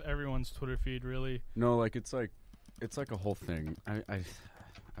 that's kind of everyone's Twitter feed, really. No, like it's like a whole thing. I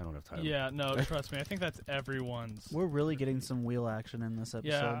don't have time. Yeah, no, trust me. I think that's everyone's. We're really getting some wheel action in this episode.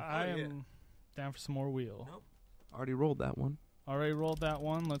 Yeah, I Oh, yeah. am down for some more wheel. Already rolled that one. Already rolled that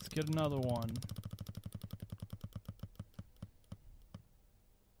one. Let's get another one.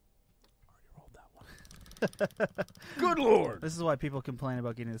 Good lord. This is why people complain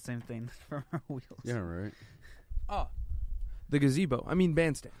about getting the same thing from our wheels. Yeah, right. The gazebo. I mean,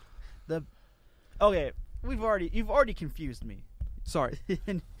 bandstand. Okay, you've already confused me. Sorry.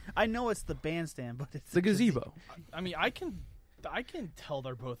 I know it's the bandstand, but it's The gazebo. I mean, I can tell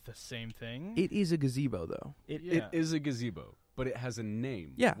they're both the same thing. It is a gazebo, though. It Yeah. is a gazebo, but it has a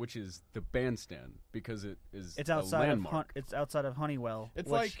name. Yeah. Which is the bandstand because it is It's a outside of landmark. it's outside of Honeywell. It's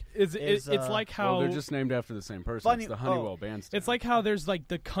which like it's is, like how Well, they're just named after the same person. Funny- It's the Honeywell bandstand. it's like how there's like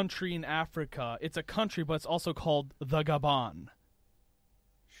the country in Africa. It's a country, but it's also called the Gabon.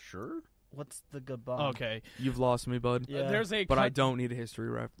 Sure. what's the Gabon? Okay, You've lost me, bud. Yeah. there's a. But I don't need a history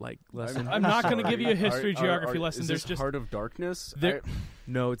lesson. I'm not going to give you a Are- history geography are- lesson. Is There's this just Heart of Darkness? There-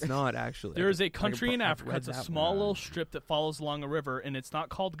 No, it's not, actually. there is a I country in I've Africa. read It's a that small one. little strip that follows along a river, and it's not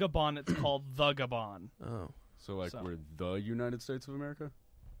called Gabon. It's called the Gabon. Oh. So like So. we're the United States of America?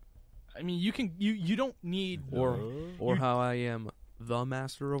 I mean, you don't need Or You- how I am the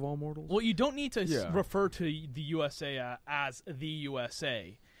master of all mortals. Well, you don't need to Yeah. refer to the USA as the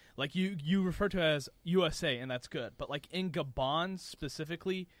USA. Like you refer to it as USA, and that's good. But like in Gabon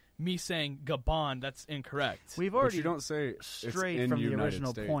specifically, me saying Gabon, that's incorrect. We've But already you don't say it's strayed in from the United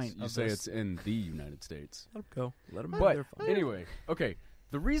original States. point You of say this. it's in the United States. Let him go. Let him But They're fine. anyway, okay.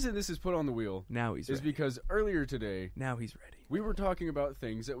 The reason this is put on the wheel Now he's is ready. because earlier today Now he's ready. we were talking about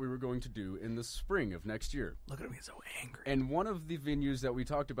things that we were going to do in the spring of next year. Look at him, he's so angry. And one of the venues that we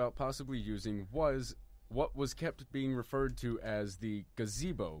talked about possibly using was what was kept being referred to as the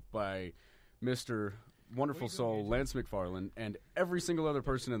gazebo by Mr. wonderful soul, Lance McFarlane, and every single other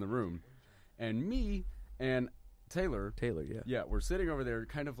person in the room. And me and Taylor, yeah. we're sitting over there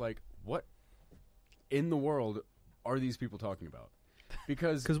kind of like, what in the world are these people talking about?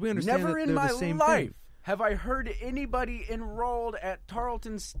 Because we understand never that in they're my the same life thing. have I heard anybody enrolled at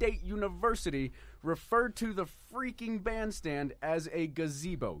Tarleton State University refer to the freaking bandstand as a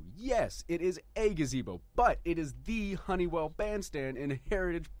gazebo. Yes, it is a gazebo, but it is the Honeywell Bandstand in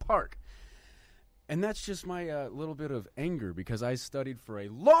Heritage Park. And that's just my little bit of anger, because I studied for a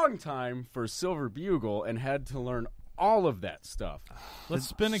long time for Silver Bugle and had to learn all of that stuff. Let's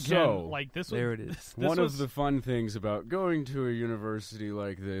spin again. So, Like this. there it is. This One was, of the fun things about going to a university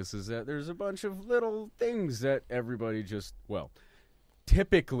like this is that there's a bunch of little things that everybody just, well,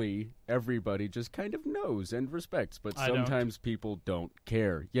 typically everybody just kind of knows and respects, but I don't. sometimes people don't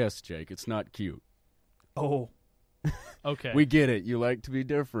care. Yes, Jake, it's not cute. Oh, Okay. We get it. You like to be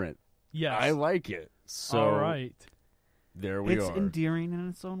different. yes. I like it. So All right. there we it's are. endearing in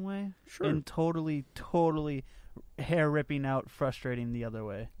its own way, Sure. and totally hair ripping out, frustrating the other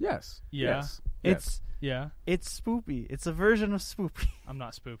way. Yes. Yeah. Yes. Yeah. It's spoopy. It's a version of spoopy. I'm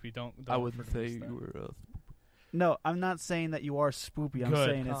not spoopy. Don't I wouldn't refer to me say as that. you were. No, I'm not saying that you are spoopy. I'm Good.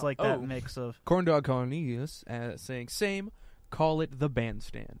 saying it's like that Oh. mix of. Corndog Cornelius saying, same, call it the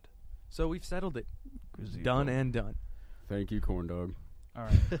bandstand. So we've settled it. Done and done. Thank you, Corndog. All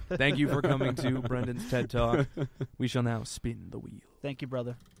right. Thank you for coming to Brendan's TED Talk. We shall now spin the wheel. Thank you,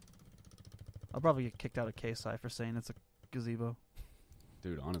 brother. I'll probably get kicked out of KSI for saying it's a gazebo.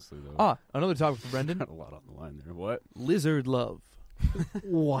 Dude, honestly, though. Ah, another topic for Brendan. Not a lot on the line there. What? Lizard love.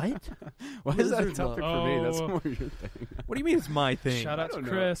 What? Why is that a Lizard topic love. for me? That's Oh. more your thing. What do you mean it's my thing? Shout I out to don't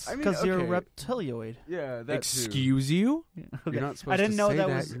know. Chris. I mean, Because you're a okay. reptilioid. Yeah, that Excuse you? Okay. You're not supposed I didn't to know say that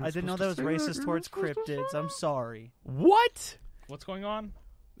that. was. You're not I didn't know that was supposed to say that. racist You're towards not supposed to cryptids. I'm sorry. What? What's going on?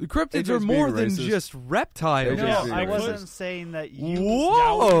 The cryptids AJ's are more being than racist. just reptiles. AJ's No, being I racist. wasn't saying that you.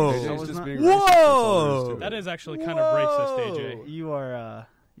 Whoa! AJ's I was just not- being racist. That's all there is to That it. is actually kind of racist, AJ. You are.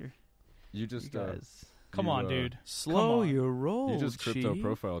 You You just guys. Come you, on, dude. Slow Come on. your roll. You just crypto Chief.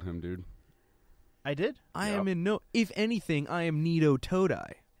 profiled him, dude. I did. I Yep. am in no. If anything, I am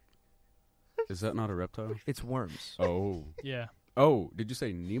Nidotodi. Is that not a reptile? It's worms. Oh. Yeah. Oh, did you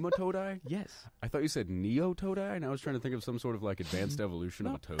say Nematodai? Yes. I thought you said Neotodai, and I was trying to think of some sort of like advanced evolution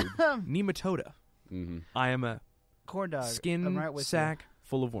of a toad. Nematoda. Mm-hmm. I am a Corn dog. skin I'm right with sack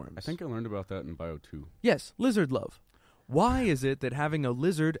full of worms. I think I learned about that in Bio 2. Yes, lizard love. Why is it that having a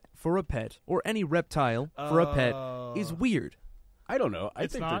lizard for a pet, or any reptile for a pet, is weird? I don't know. I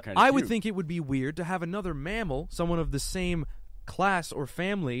It's think not. they're kind of I would think it would be weird to have another mammal, someone of the same class or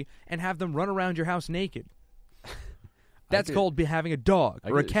family, and have them run around your house naked. That's called having a dog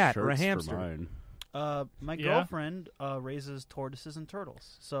or a cat or a hamster. My Yeah. girlfriend raises tortoises and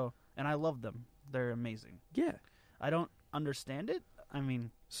turtles. So, and I love them. They're amazing. Yeah. I don't understand it. I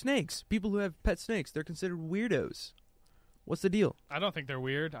mean, Snakes. People who have pet snakes, they're considered weirdos. What's the deal? I don't think they're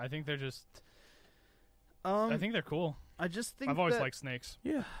weird. I think they're just. I I think they're cool. just think I've always that- liked snakes.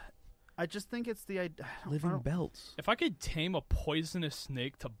 Yeah. I just think it's the idea. Living belts. If I could tame a poisonous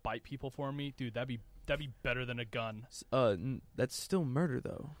snake to bite people for me, dude, that'd be better than a gun. That's still murder,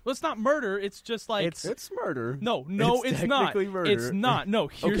 though. Well, it's not murder. It's just like It's murder. no, It's it's not. technically murder. It's not. No,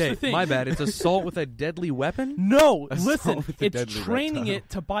 here's Okay, the thing. my bad. It's assault with a deadly weapon? No, Assault listen, with a it's deadly training reptile. it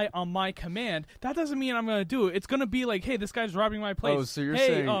to bite on my command. That doesn't mean I'm going to do it. It's going to be like, hey, this guy's robbing my place. Oh, so you're hey,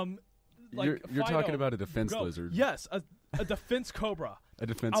 saying like you're Fido, talking about a defense go. lizard. Yes, a defense cobra. A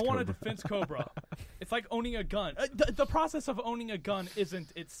defense I want a cobra. defense cobra. It's like owning a gun. The process of owning a gun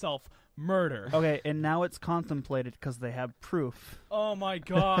isn't itself murder. Okay, and now it's contemplated because they have proof. Oh my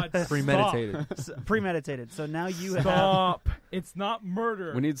God! Premeditated. Premeditated. So now you have. Stop! It's not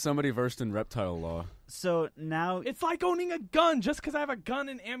murder. We need somebody versed in reptile law. So now. It's like owning a gun. Just because I have a gun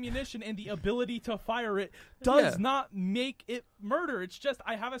and ammunition and the ability to fire it does Yeah. not make it murder. It's just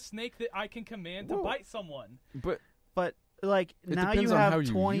I have a snake that I can command to Whoa. bite someone. But But, like, It now depends you on have how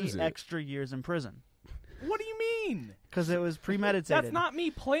you 20 use it. extra years in prison. What do you mean? Because it was premeditated. That's not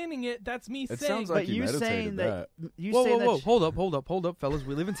me planning it. That's me It saying. sounds like But you you meditated saying that. You Whoa, saying whoa, whoa. that. Hold up, fellas.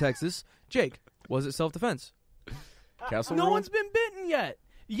 We live in Texas. Jake, was it self-defense? Castle no Roll? one's been bitten yet.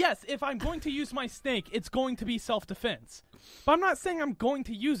 Yes, if I'm going to use my snake, it's going to be self-defense. But I'm not saying I'm going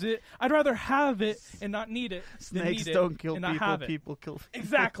to use it. I'd rather have it and not need it than Snakes need don't it kill and not people. have it. People kill people.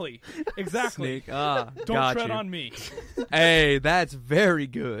 Exactly. Snake. Don't got tread you. on me. Hey, that's very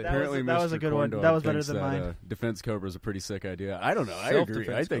good. That Apparently, that was a Mr. good one. Corndog That was better thinks than that, mine. Defense Cobra is a pretty sick idea. I don't know. I agree.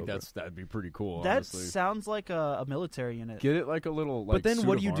 I Self-defense think Cobra. that'd be pretty cool. That honestly. sounds like a military unit. Get it like a little. Like, But then, suit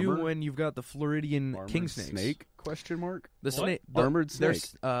what of do you do armor? when you've got the Floridian Armored king snakes? snake? Question mark. The What? snake, Armored there's,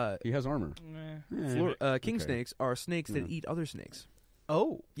 snake. He has armor. king Okay. snakes are snakes that Yeah. eat other snakes.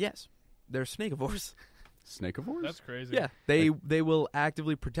 Oh, Yes, they're snakeivores. Snakeivores? That's crazy. Yeah, they will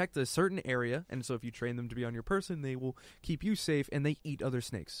actively protect a certain area, and so if you train them to be on your person, they will keep you safe, and they eat other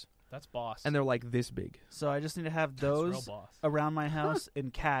snakes, That's boss. and they're like this big. so I just need to have That's real those boss. around my house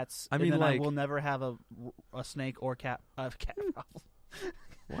and cats. I and mean, then like- I will never have a snake or cat problem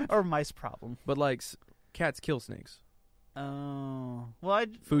What? or mice problem. But like cats kill snakes. Oh, well,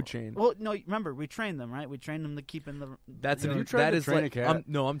 Food chain. Well, no, remember we train them, right? We train them to keep in the. That's Have an you tried that to is train like a cat?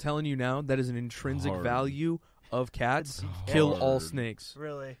 I'm telling you now that is an intrinsic Hard. value of cats. It's Kill all hard. snakes.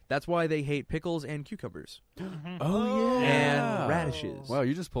 Really. That's why they hate pickles and cucumbers Oh and radishes. Wow,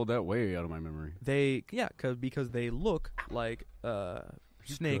 you just pulled that way out of my memory. Because they look like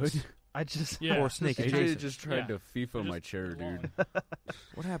snakes. Good. I just. Yeah. Or snake AJ adjacent. just tried Yeah. to FIFA They're my just chair, long. dude.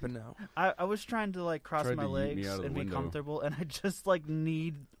 What happened now? I was trying to like cross Tried my to yeet me legs out of the and be window. comfortable, and I just like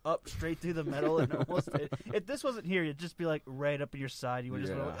kneed up straight through the metal, and almost. If this wasn't here, it'd just be like right up in your side. You would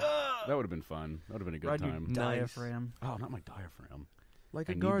just go. Yeah. "Ugh!" That would have been fun. That would have been a good Right in your time. Nice. diaphragm. Oh, not my diaphragm. Like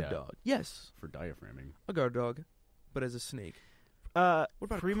I a need guard that. dog. Yes, For diaphragming. a guard dog, but as a snake. Uh, What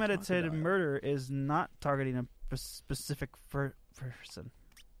about a premeditated crocodile? murder is not targeting a specific person.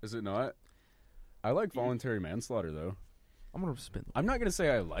 Is it not? I like voluntary manslaughter, though. I'm gonna spin. I'm not going to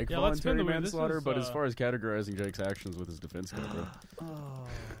say I like Yeah, let's spin voluntary the wheel. This manslaughter, is, but as far as categorizing Jake's actions with his defense cobra. Oh,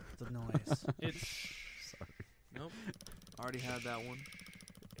 the noise. It's Nope. Already had that one.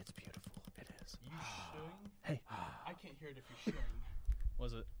 It's beautiful. It is. you showing? Hey. I can't hear it if you're showing.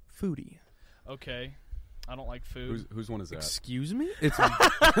 Was it? Foodie. Okay. I don't like food. Whose one is that? Excuse me? It's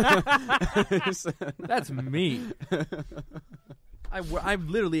that's me. I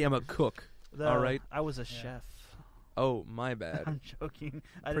literally am a cook. All right. I was a Yeah. chef. Oh, my bad. I'm joking.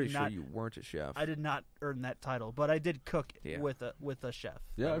 I Pretty did sure not. you weren't a chef. I did not earn that title, but I did cook Yeah. with a chef.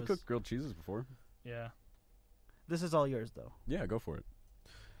 Yeah, That I've was- cooked grilled cheeses before. Yeah. This is all yours, though. Yeah, go for it.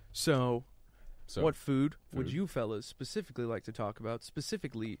 So, So, what food would food. you fellas specifically like to talk about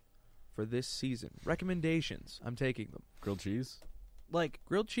specifically for this season? Recommendations. I'm taking them. grilled cheese? Like,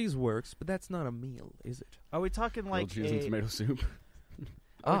 Grilled cheese works, but that's not a meal, is it? are we talking like Grilled cheese and tomato soup?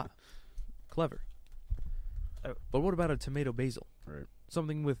 Ah, clever. Oh. But what about a tomato basil? Right.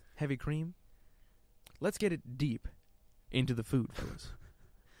 Something with heavy cream? Let's get it deep into the food, fellas.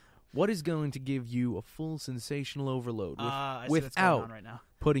 What is going to give you a full sensational overload I see what's going without on right now.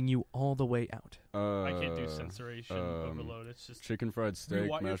 putting you all the way out? I can't do sensation overload. It's just Chicken fried steak,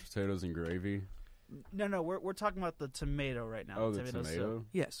 want your- mashed potatoes, and gravy. No, we're talking about the tomato right now. Oh, the soup. tomato?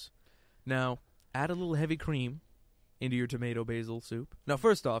 Yes. Now, add a little heavy cream into your tomato basil soup. Now,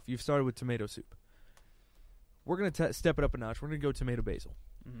 first off, you've started with tomato soup. We're going to step it up a notch. We're going to go tomato basil.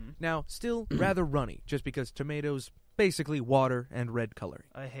 Mhm. Now, still rather runny, just because tomatoes basically water and red coloring.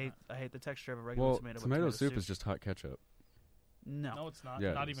 I hate the texture of a regular Well, tomato. with tomato soup is just hot ketchup. no. no, it's not.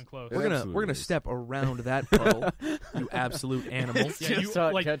 Yeah, it not is. even close. It We're gonna absolutely is. step around that puddle, you absolute animal. It's Yeah, just you-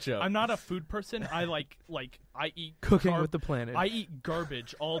 hot like, ketchup. I'm not a food person. I like I eat Cooking carb- with the planet. I eat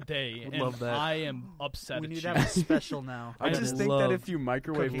garbage all day, Would and love that. I am upset We at need you. to have a special now. I I just think love that if you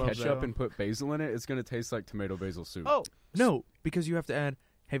microwave cooking. ketchup Love that. and put basil in it, it's going to taste like tomato basil soup. Oh, No, because you have to add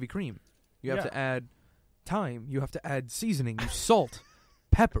heavy cream. You have Yeah. to add thyme. You have to add seasoning, salt,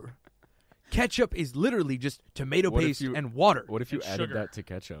 pepper. Ketchup is literally just tomato What if paste you- and water. What if you And added sugar. that to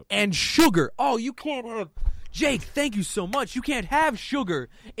ketchup? And sugar. Oh, you can't have... Jake, thank you so much. You can't have sugar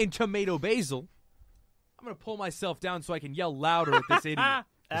in tomato basil. I'm going to pull myself down so I can yell louder at this idiot.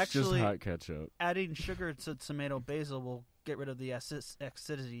 It's just actually, hot ketchup. adding sugar to tomato basil will get rid of the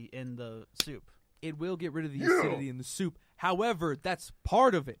acidity in the soup. It will get rid of the acidity in the soup. However, that's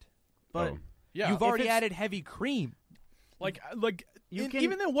part of it. But Oh. Yeah, You've if already it's- added heavy cream. like You can-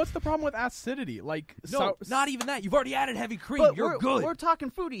 even then, what's the problem with acidity? Like No, not even that. You've already added heavy cream. But You're good. We're talking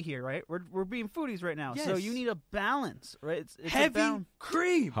foodie here, right? We're being foodies right now. So Yes. you need a balance, right? It's a heavy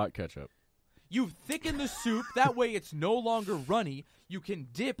cream. Hot ketchup. You've thickened the soup. That way it's no longer runny. You can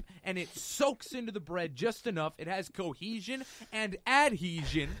dip, and it soaks into the bread just enough. It has cohesion and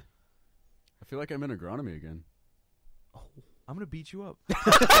adhesion. I feel like I'm in agronomy again. I'm going to beat you up.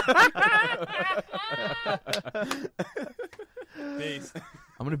 Based.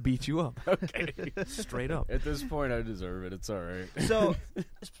 I'm gonna beat you up. Okay. Straight up. At this point, I deserve it. It's all right. So,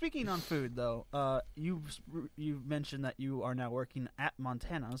 speaking on food, though, you mentioned that you are now working at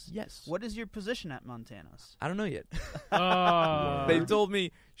Montana's. Yes. What is your position at Montana's? I don't know yet. Oh. They told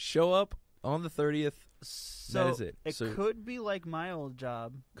me show up on the 30th. So That is it. It So- could be like my old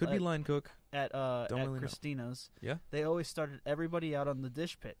job. Could be line cook. at really know. Christina's. Yeah. They always started everybody out on the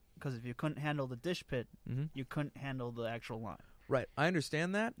dish pit because if you couldn't handle the dish pit, Mm-hmm. you couldn't handle the actual line. Right. I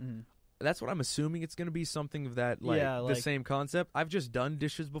understand that. Mm. That's what I'm assuming it's going to be something of that, Yeah, the like- same concept. I've just done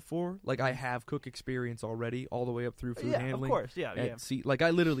dishes before. Like, I have cook experience already, all the way up through food Yeah, handling. of course. Yeah, yeah. Like, I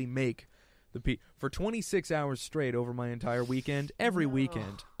literally make for 26 hours straight over my entire weekend. Every No.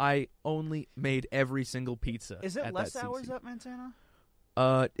 weekend, I only made every single pizza. Is it at less that hours CC. at Montana?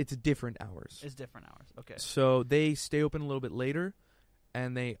 It's different hours. It's different hours. Okay. So they stay open a little bit later,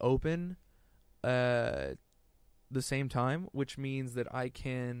 and they open the same time, which means that I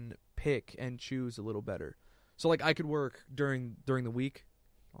can pick and choose a little better. So like I could work during the week.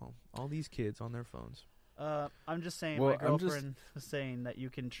 Oh, all these kids on their phones. I'm just saying. Well, My I'm just- girlfriend was saying that you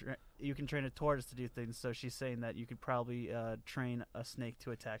can train a tortoise to do things. So she's saying that you could probably train a snake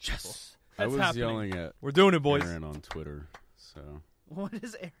to attack people. I That's was happening. yelling at We're doing it, boys. Aaron on Twitter. So, What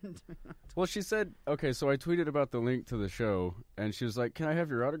is Aaron doing? well, she said, okay, so I tweeted about the link to the show, and she was like, "Can I have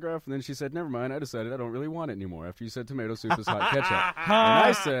your autograph?" And then she said, "Never mind. I decided I don't really want it anymore." After you said tomato soup is hot ketchup, and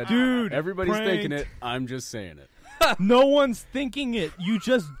I said, Dude, "Everybody's thinking pranked. it. I'm just saying it." No one's thinking it. You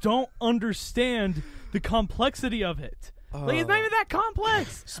just don't understand the complexity of it. Like, it's not even that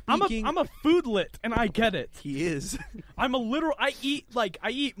complex. I'm a foodlet, and I get it. He is. I'm a literal. I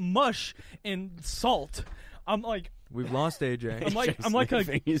eat mush and salt. I'm like We've lost AJ.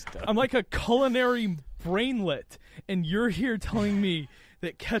 I'm like a culinary brainlet, and you're here telling me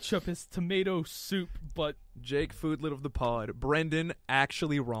that ketchup is tomato soup, but Jake Foodlet of the pod. Brendan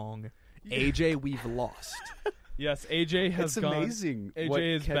actually wrong. AJ, we've lost. yes, AJ has It's gone. amazing AJ what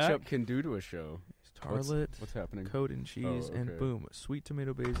is ketchup back. can do to a show. Tarlet, What's happening? coat and cheese, Oh, and okay. boom, sweet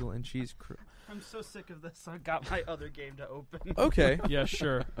tomato basil and cheese. I'm so sick of this. I got my other game to open. Okay, Yeah,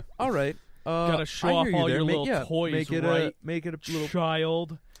 sure. all right. Gotta show I off hear you all there. your little yeah, toys, make it right? make it a little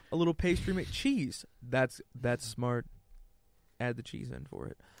Child. pastry. Make cheese. That's smart. Add the cheese in for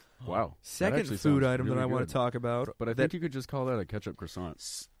it. Wow. That Second actually food sounds item that really I want good. to talk about. But I that think you could just call that a ketchup croissant.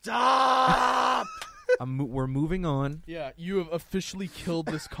 Stop! we're moving on. Yeah, you have officially killed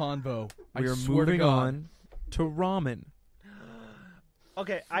this convo. We I are swear to moving God. on to ramen.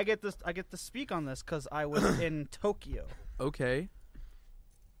 Okay, I get to speak on this because I was in Tokyo. Okay.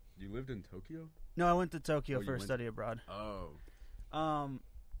 You lived in Tokyo? No, I went to Tokyo Oh, you for a went- study abroad. Oh.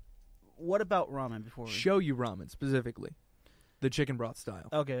 What about ramen before we? Show you ramen specifically, the chicken broth style.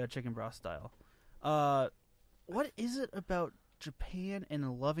 Okay, a chicken broth style. What is it about Japan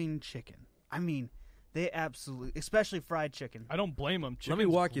and loving chicken? I mean, they absolutely, especially fried chicken. I don't blame them. Let me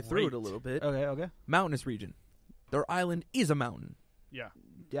walk you through it a little bit. Okay. Mountainous region. Their island is a mountain. Yeah,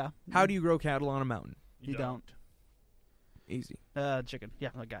 Yeah. How do you grow cattle on a mountain? You don't. Easy. Chicken. Yeah,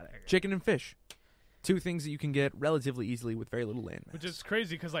 I got it. Chicken and fish. Two things that you can get relatively easily with very little land mass. which is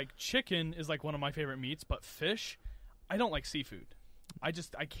crazy because like chicken is like one of my favorite meats, but fish, I don't like seafood. I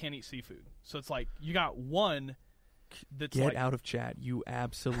can't eat seafood. So it's like you got one that's Get like out of chat, you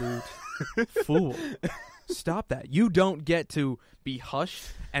absolute fool. Stop that. You don't get to be hushed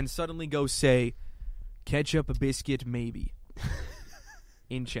and suddenly go say, ketchup, a biscuit, maybe.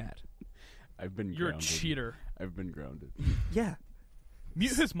 In chat. I've been you're grounded. a cheater. I've been grounded. Yeah.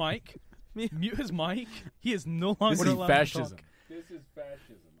 Mute his mic. Mute his mic. He is no longer This is allowed fascism. to talk. This is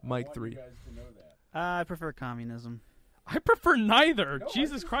fascism. Mike 3. I prefer communism. I prefer neither.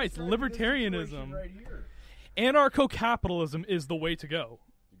 Jesus Christ, libertarianism, anarcho-capitalism is the way to go.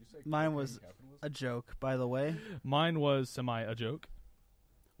 Mine was a joke, by the way. Mine was semi a joke.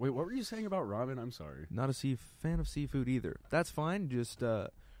 Wait, what were you saying about ramen? I'm sorry. Not a fan of seafood either. That's fine. Just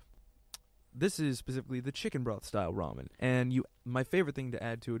this is specifically the chicken broth style ramen, and my favorite thing to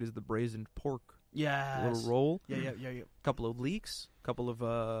add to it is the braised pork Yes. little roll. Yeah. Couple of leeks, couple of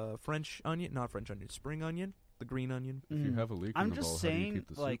spring onion, the green onion. If you have a leak I'm in the just bowl, how do you saying,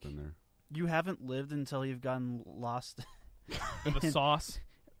 keep the like, soup in there? You haven't lived until you've gotten lost. And the sauce.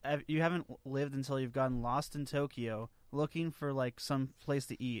 You haven't lived until you've gotten lost in Tokyo, looking for like some place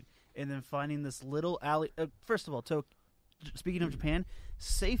to eat, and then finding this little alley. First of all, speaking of Japan,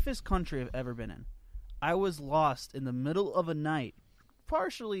 safest country I've ever been in. I was lost in the middle of a night,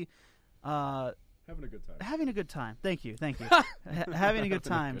 partially Having a good time. having a good time. Thank you. Having a good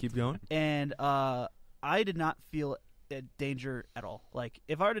time. Keep going. And I did not feel danger at all. Like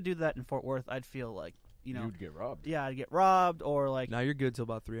if I were to do that in Fort Worth, I'd feel like You'd get robbed. yeah, I'd get robbed or like. Now you're good till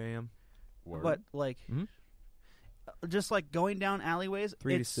about 3 a.m. Word. But like, Mhm. just like going down alleyways,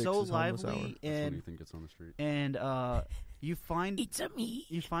 3 to it's 6 so is homeless lively hour. That's when and Ethan gets on the street. you find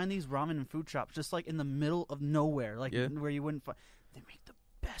you find these ramen and food shops just like in the middle of nowhere, like Yeah. where you wouldn't find. They make the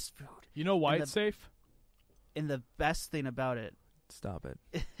best food, You know why And it's safe? and the best thing about it Stop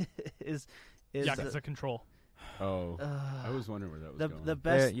it. is Yakuza Control. Oh, I was wondering where that was the going. the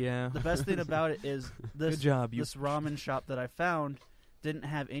best yeah. the best thing about it is this Good job. You this ramen shop that I found didn't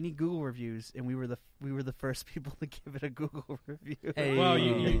have any Google reviews, and we were the first people to give it a Google review. Hey. Well,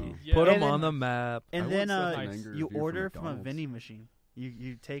 yeah. put And them then- on the map. I And want then stuff in Nice. anger you review from order from a McDonald's. vending machine.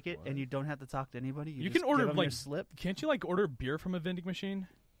 You take it What? and you don't have to talk to anybody. You You just can order, give 'em like- your slip. Can't you like order beer from a vending machine?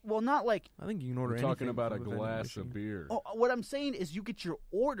 Well, not like. I think you can order We're talking anything about a from vending glass machine. of beer. Oh, what I'm saying is you get your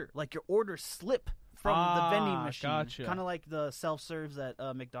order, like your order slip from the vending machine, Gotcha. kind of like the self serves at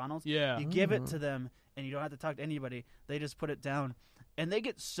McDonald's. Yeah. You give it Oh. to them, and you don't have to talk to anybody. They just put it down, and they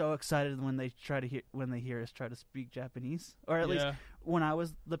get so excited when they hear us try to speak Japanese, or at least Yeah. when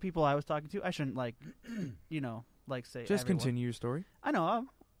the people I was talking to. I shouldn't like say Just everyone. continue your story. I know.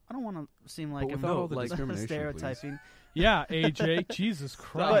 I don't want to seem like But I'm without all the like, discrimination, stereotyping. Yeah, AJ. Jesus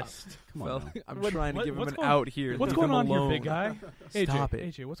Christ. Come on. Well, now. I'm What- trying to what- give him what's an going- out here. What's Leave going him on alone. here, big guy? AJ, Stop it.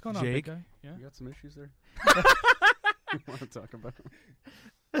 AJ, what's going on, Jake? big guy? Yeah. You got some issues there? you want to talk about?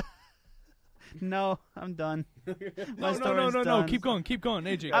 No, I'm done. My No, story's no. done. Keep going,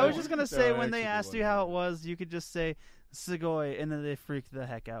 AJ. I go was on. just gonna say No, when they actually, asked you how it was, you could just say "Sugoi," and then they freaked the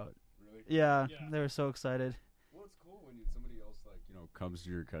heck out. Really? Yeah, Yeah. they were so excited. Well, it's cool when somebody else comes to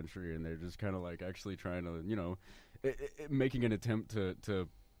your country and they're just kind of like actually trying to making an attempt to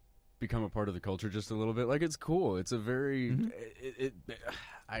become a part of the culture just a little bit. Like it's cool. It's a very Mhm.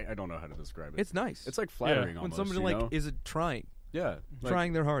 I don't know how to describe it. It's nice. It's like flattering when almost. somebody you like know? is trying yeah,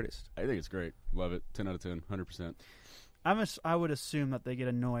 trying their hardest. I think it's great. Love it. 10 out of 10. 100%. I would assume that they get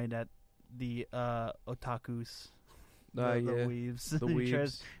annoyed at the otakus, the Yeah. weaves, The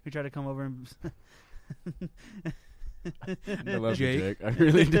weebs. who try to come over and. I love you, Jake? Jake. I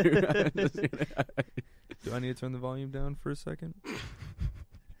really do. Do I need to turn the volume down for a second?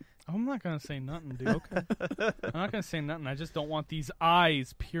 I'm not gonna say nothing, dude. Okay. I'm not gonna say nothing. I just don't want these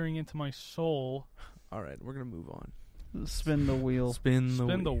eyes peering into my soul. All right, we're gonna move on. Spin the wheel. Spin the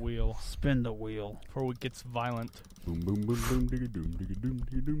Spin the wheel. wheel Spin the wheel. before it gets violent. Boom boom boom boom digga doom digga doom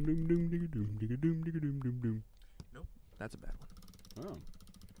digga doom doom doom digga doom digga doom digga doom doom doom. That's a bad one. Oh.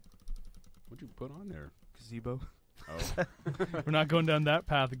 What'd you put on there? Gazebo. Oh. We're not going down that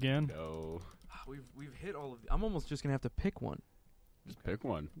path again. No. We've hit all of. I'm almost just gonna have to pick one. Just pick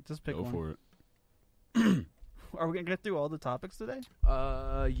one. Just pick Go one. for it. Are we gonna get through all the topics today?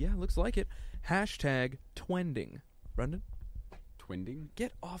 Yeah, looks like it. Hashtag twending. Brendan, Twinding?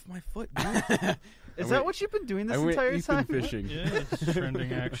 get off my foot, dude. Is I that went- what you've been doing this I went entire Ethan time? fishing. Yeah, it's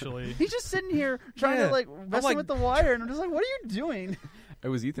trending actually. He's just sitting here trying Yeah. to like messing like- with the wire, and I'm just like, "What are you doing?" I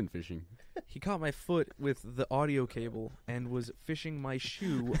was Ethan fishing. He caught my foot with the audio cable and was fishing my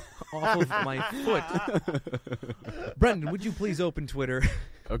shoe off of my foot. Brendan, would you please open Twitter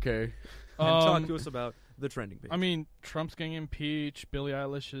Okay. and talk Um, to us about the trending page? I mean, Trump's getting impeached. Billie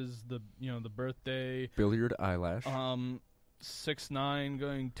Eilish is the birthday. Billiard eyelash. 6ix9ine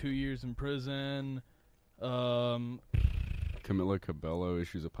going 2 years in prison. Camila Cabello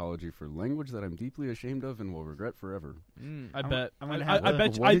issues apology for language that I'm deeply ashamed of and will regret forever. I bet. I'm gonna I have to-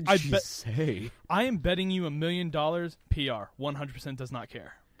 bet. What did I she bet. say? I am betting you $1 million. PR 100% does not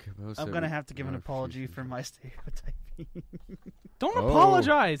care. Cabello I'm said- gonna have to give an No, apology she- for my stereotyping. Don't Oh.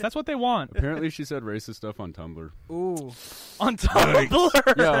 apologize. That's what they want. Apparently, she said racist stuff on Tumblr. Ooh, On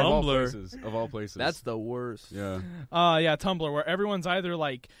Tumblr. Yeah, of all Tumblr. places. Of all places. That's the worst. yeah. Yeah, Tumblr, where everyone's either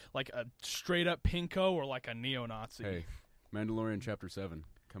like a straight up pinko or like a neo-Nazi. Hey, Mandalorian Chapter 7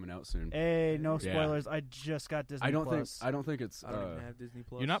 coming out soon. hey, no Yeah. spoilers. I just got Disney I don't Plus. think it's. I don't even have Disney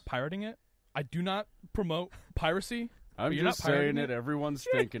Plus. You're not pirating it? I do not promote piracy. I'm you're just not pirating saying it. it? Everyone's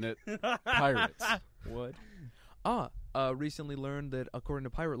thinking it. Pirates. What? Recently learned that according to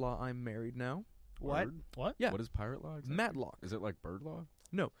pirate law, I'm married now. What? Word? What? Yeah. What is pirate law? Exactly? Matlock. Is it like bird law?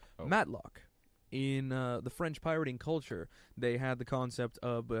 No, Oh. matlock. In the French pirating culture, they had the concept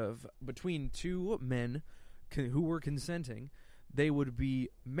of between two men who were consenting, they would be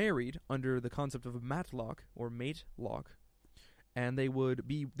married under the concept of a matlock or mate lock, and they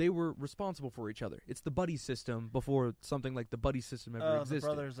were responsible for each other. It's the buddy system before something like the buddy system ever The existed.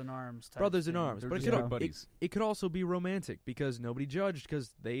 brothers in arms. Type Brothers in thing. arms, They're but it just could, like buddies. it could also be romantic because nobody judged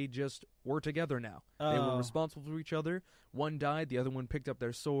because they just were together now. They were Oh. responsible for each other. One died, the other one picked up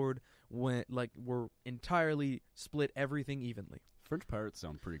their sword. Were entirely split everything evenly. French pirates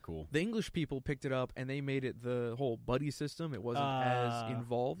sound pretty cool. The English people picked it up and they made it the whole buddy system. It wasn't as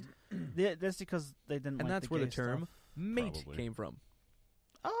involved, That's because they didn't. and like that's the where the gay term stuff. mate Probably. came from.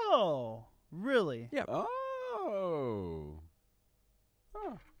 Oh, really? Yeah. Oh.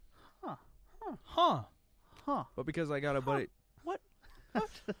 Huh. Huh. But because I got a buddy, What?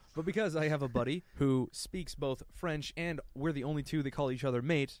 but because I have a buddy who speaks both French and we're the only two that call each other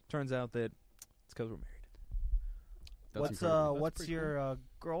mate, turns out that it's because we're married. That's What's incredible. what's pretty your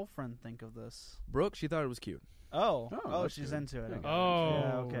girlfriend think of this? Brooke, she thought it was cute. Oh, Oh, that's she's good. into it. Yeah. I guess. Oh,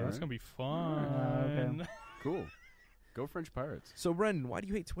 Yeah, okay. that's gonna be fun. okay. Cool. Go French pirates. So, Brendan, why do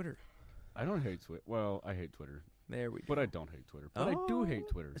you hate Twitter? I don't hate Twitter. Well, I hate Twitter, There we go. but I don't hate Twitter. But I do hate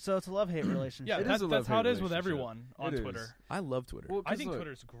Twitter. So it's a love-hate relationship. Yeah, It is that's, a that's how it love-hate is with relationship. everyone on It is. Twitter. I love Twitter. Well, I 'cause think look,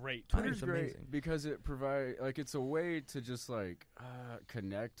 Twitter's great. I think Twitter's it's great amazing. because it provide it's a way to just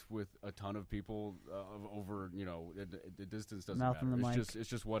connect with a ton of people over the distance doesn't Mouth in matter. the mic. It's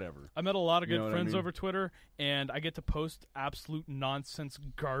just whatever. I met a lot of You good know what I friends mean? over Twitter, and I get to post absolute nonsense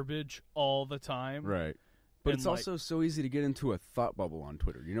garbage all the time. Right. But And, it's like- also so easy to get into a thought bubble on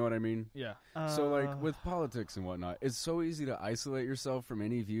Twitter. You know what I mean? Yeah. So like with politics and whatnot, it's so easy to isolate yourself from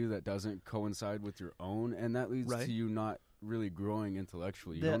any view that doesn't coincide with your own, and that leads Right. to you not really growing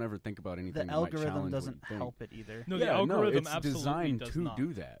intellectually. You The- don't ever think about anything. the that might algorithm challenge doesn't what you think. help it either. No, Yeah, the algorithm it's absolutely designed does to not.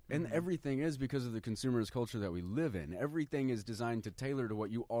 do that, and Mhm. everything is because of the consumerist culture that we live in. Everything is designed to tailor to what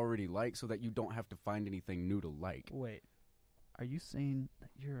you already like, so that you don't have to find anything new to like. Wait, are you saying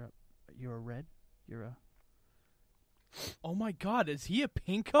that you're a red? You're a Oh my God, is he a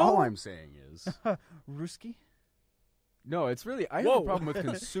pinko? All I'm saying is, Ruski? no, it's really I have Whoa. a problem with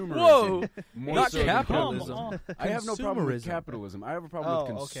consumerism. Whoa. more Not so than capitalism. Come on. I have no problem with Consumerism. capitalism. I have a problem Oh,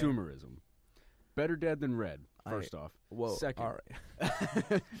 with okay. consumerism. Better dead than red. First off, Whoa. Second. All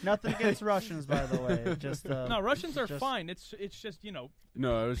right. Nothing against Russians, by the way. Just No, Russians are just- fine. It's just no,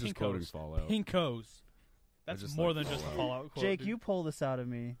 I was just Pinkos. quoting Fallout. pinkos. That's just more like than just a Fallout. Fallout quote. Jake, dude. you pull this out of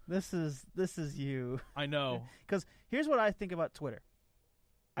me. This is you. I know. Because here's what I think about Twitter.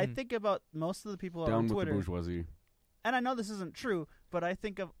 I Mm. think about most of the people Down on with Twitter, the bourgeoisie. and I know this isn't true, but I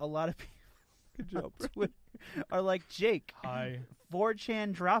think of a lot of people on Twitter are like Jake, Hi.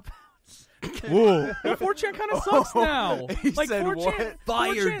 4chan dropouts. Whoa. 4chan kind of sucks now. He Like said 4chan, what?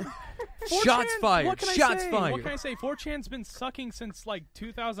 Fired. 4chan, Shots fired. What can I Shots say? fired. What can I say? 4chan's been sucking since like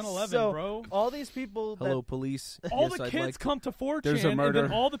 2011, So, bro. All these people that Hello, police. All Yes, the I'd kids like to- come to 4chan, There's a and murder.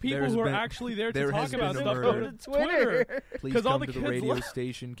 then all the people There's who are been- actually there to there talk has about been a stuff murder. go go to to Twitter. Please 'Cause all come the to the kids radio lo-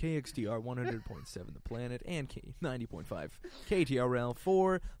 station KXTR 100.7 The Planet and K90.5 KTRL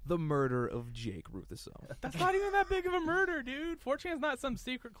for the murder of Jake Rutherson. That's not even that big of a murder, dude. 4chan's not some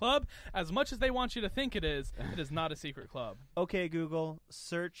secret club. As much as they want you to think it is not a secret club. Okay, Google,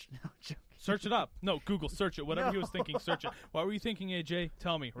 search. No, joking. Search it up. No, Google, search it. Whatever he was No. thinking, search it. What were you thinking, AJ?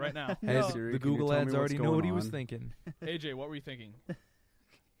 Tell me right now. Hey, No. Siri, the can you Google tell me ads what's already know going what he was on? thinking. AJ, what were you thinking?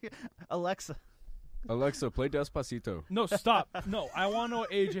 Alexa. Alexa, play Despacito. No, stop. No, I want to know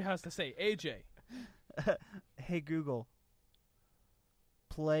what AJ has to say. AJ. Hey, Google,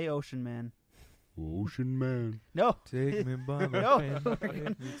 play Ocean Man. Ocean Man. No. Take me by the No, hand, we're take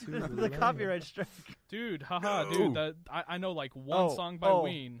gonna- me to the land. copyright strike. Dude, haha, No. dude. I know like one song by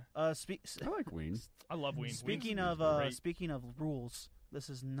Ween. I like Ween. I love Ween. Speaking Ween's of great. speaking of rules, this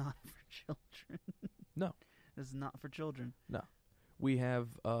is not for children. No. This is not for children. We have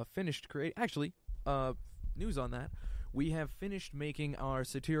finished creating. Actually, news on that. We have finished making our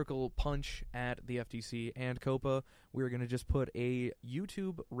satirical punch at the FTC and COPA. We're going to just put a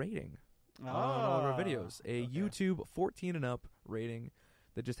YouTube rating on all of our videos. A okay. YouTube 14 and up rating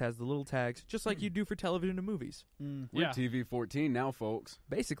that just has the little tags, just like you do for television and movies. Mm. We're Yeah. TV 14 now, folks.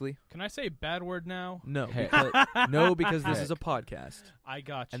 Basically, Can I say bad word now? no. Heck. No, because this Heck. is a podcast. I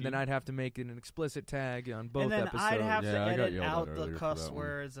got you. And then I'd have to make an explicit tag on both And then episodes. I'd have Yeah, to I got edit yelled at out the earlier for cuss that one.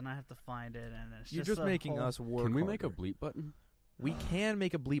 words, and I have to find it, and it's You're just just a making whole- us work Can we make a harder. bleep button? We can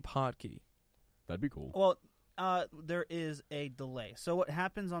make a bleep hotkey. That'd be cool. Well, there is a delay. So what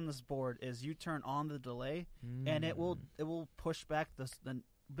happens on this board is you turn on the delay, and it will push back the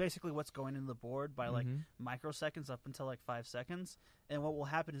basically what's going into the board by like microseconds up until like 5 seconds. And what will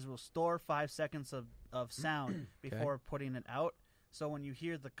happen is we'll store 5 seconds of sound before putting it out. So when you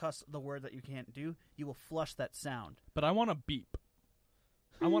hear the word that you can't do, you will flush that sound. But I want a beep.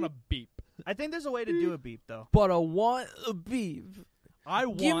 I want a beep. I think there's a way to do a beep though. But I want a beep. I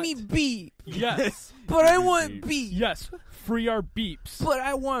want. Give me beep. Yes. But I Give me want beep. beep. Yes. Free our beeps. But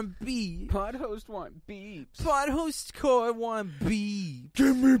I want beep. Pod host want beeps. Pod host co, I want beep.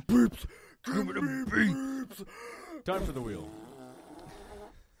 Give me beeps. Give me the beeps. Time for the wheel.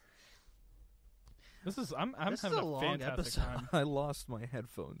 I'm This is having a a long fantastic episode. time. I lost my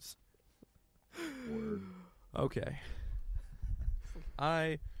headphones. Okay.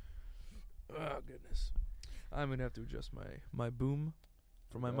 Oh goodness. I'm gonna have to adjust my boom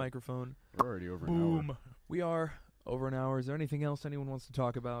for my Okay. microphone. We're already over an hour. Boom. We are over an hour. Is there anything else anyone wants to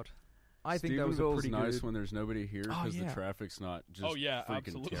talk about? I think that was a Stephenville's pretty nice good. when there's nobody here Oh, because yeah. the traffic's not just Oh, yeah, freaking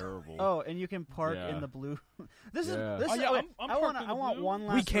absolutely. terrible. Oh, and you can park Yeah. in the blue. This Yeah. is this Oh, is. yeah, okay, I'm I want. parked in I the want blue. one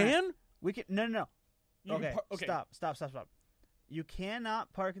last. We rant. can? We can. No. You can Okay. okay. Stop. You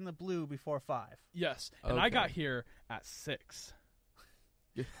cannot park in the blue before 5. Yes, and I Okay. got here at 6.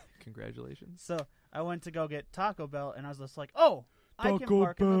 Congratulations. So I went to go get Taco Bell, and I was just like, "Oh, I can Taco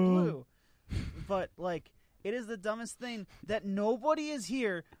park in the Bell. blue." But like, it is the dumbest thing that nobody is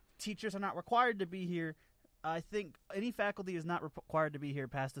here. Teachers are not required to be here. I think any faculty is not required to be here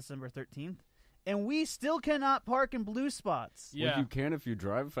past December 13th, and we still cannot park in blue spots. Yeah. Well, you can if you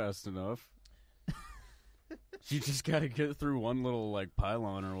drive fast enough. You just got to get through one little like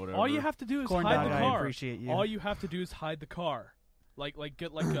pylon or whatever. All you have to do is Corn hide dog, the I car. appreciate you. All you have to do is hide the car. Like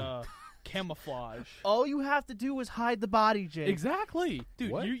get like a camouflage. All you have to do is hide the body, Jake. Exactly.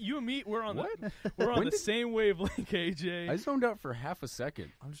 Dude, What? you and me we're on What? we're on When the did- same wavelength, AJ. I zoned out for half a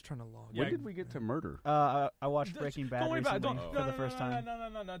second. I'm just trying to log. Yeah, When did we get to murder? I watched Breaking Bad Don't worry about it. recently Don't, for no, the no, first no,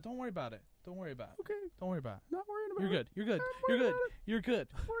 time. No. Don't worry about it. Don't worry about it. Okay, Don't worry about it. not worrying about You're it. good. You're good. Not You're worried good. about it. You're good.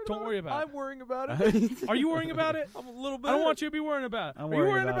 Worried Don't about worry about I'm it. worrying about it. Are you worrying about it? I'm a little bit. I don't want you to be worrying about it. I'm Are you worried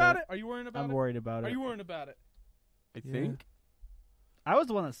worrying about about it. it? Are you worrying about I'm it? worried about Are it. you worrying about it? I Yeah. think. I was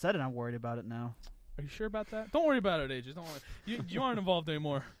the one that said it. I'm worried about it now. Are you sure about that? Don't worry about it, AJ. Don't worry. You aren't involved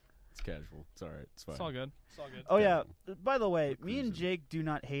anymore. It's casual. It's all right. It's fine. It's all good. It's all good. Oh yeah. Yeah. By the way, We're me and cruising. Jake do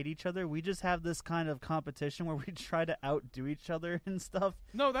not hate each other. We just have this kind of competition where we try to outdo each other and stuff.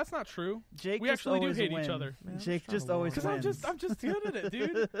 No, that's not true. Jake We just actually do always hate each wins. other. Man, I'm Jake trying just to always log Because in. I'm just good at it,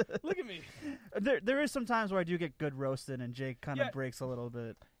 dude. Look at me. There is some times where I do get good roasted, and Jake kind of Yeah. breaks a little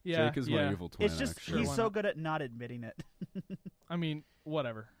bit. Yeah. Jake is yeah. my evil twin. It's just actually. he's why so not? good at not admitting it. I mean,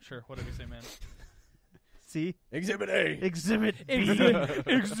 whatever. Sure. Whatever you say, man. See, Exhibit A. Exhibit B.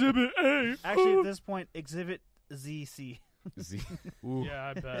 Exhibit A. Actually, at this point, Exhibit ZC. Z. Ooh.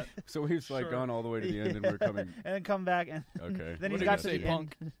 Yeah, I bet. So we've like Sure. gone all the way to the end, and we're coming. and then come back and Okay. then What he's are you got gonna to say, the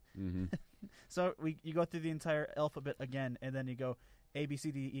punk? end. Mm-hmm. So you go through the entire alphabet again, and then you go A B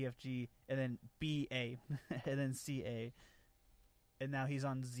C D E F G, and then B A, and then C A, and now he's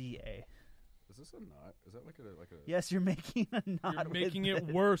on Z A. Is this a knot? Is that like a? Yes, you're making a knot. You're making with it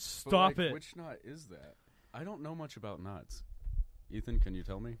this. worse. But, Stop like, it. Which knot is that? I don't know much about knots. Ethan, can you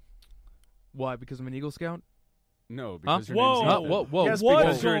tell me? Why? Because I'm an Eagle Scout? No, because your Whoa. name's Huh? Ethan. Whoa. Yes, What's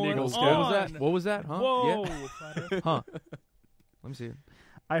because you're an going Eagle What Scout. was on? that? What was that? Huh? Whoa. Yeah. Flat Earth. Huh. Let me see it.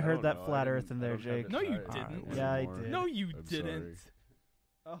 I I heard don't that know. flat I Earth didn't- in I there, don't have Jake. it No, you tied didn't. Yeah, I anymore. did. No, you I'm didn't.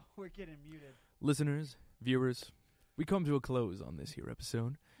 sorry. Oh, we're getting muted. Listeners, viewers, we come to a close on this here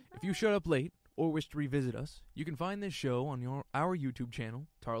episode. If you showed up late or wish to revisit us, you can find this show on our YouTube channel,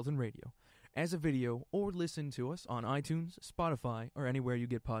 Tarleton Radio, as a video, or listen to us on iTunes, Spotify, or anywhere you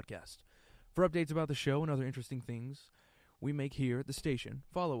get podcasts. For updates about the show and other interesting things we make here at the station,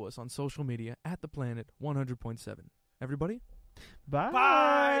 follow us on social media at The Planet 100.7. Everybody? Bye.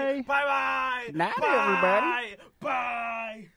 Bye. Bye. Bye. Night, Bye. everybody. Bye.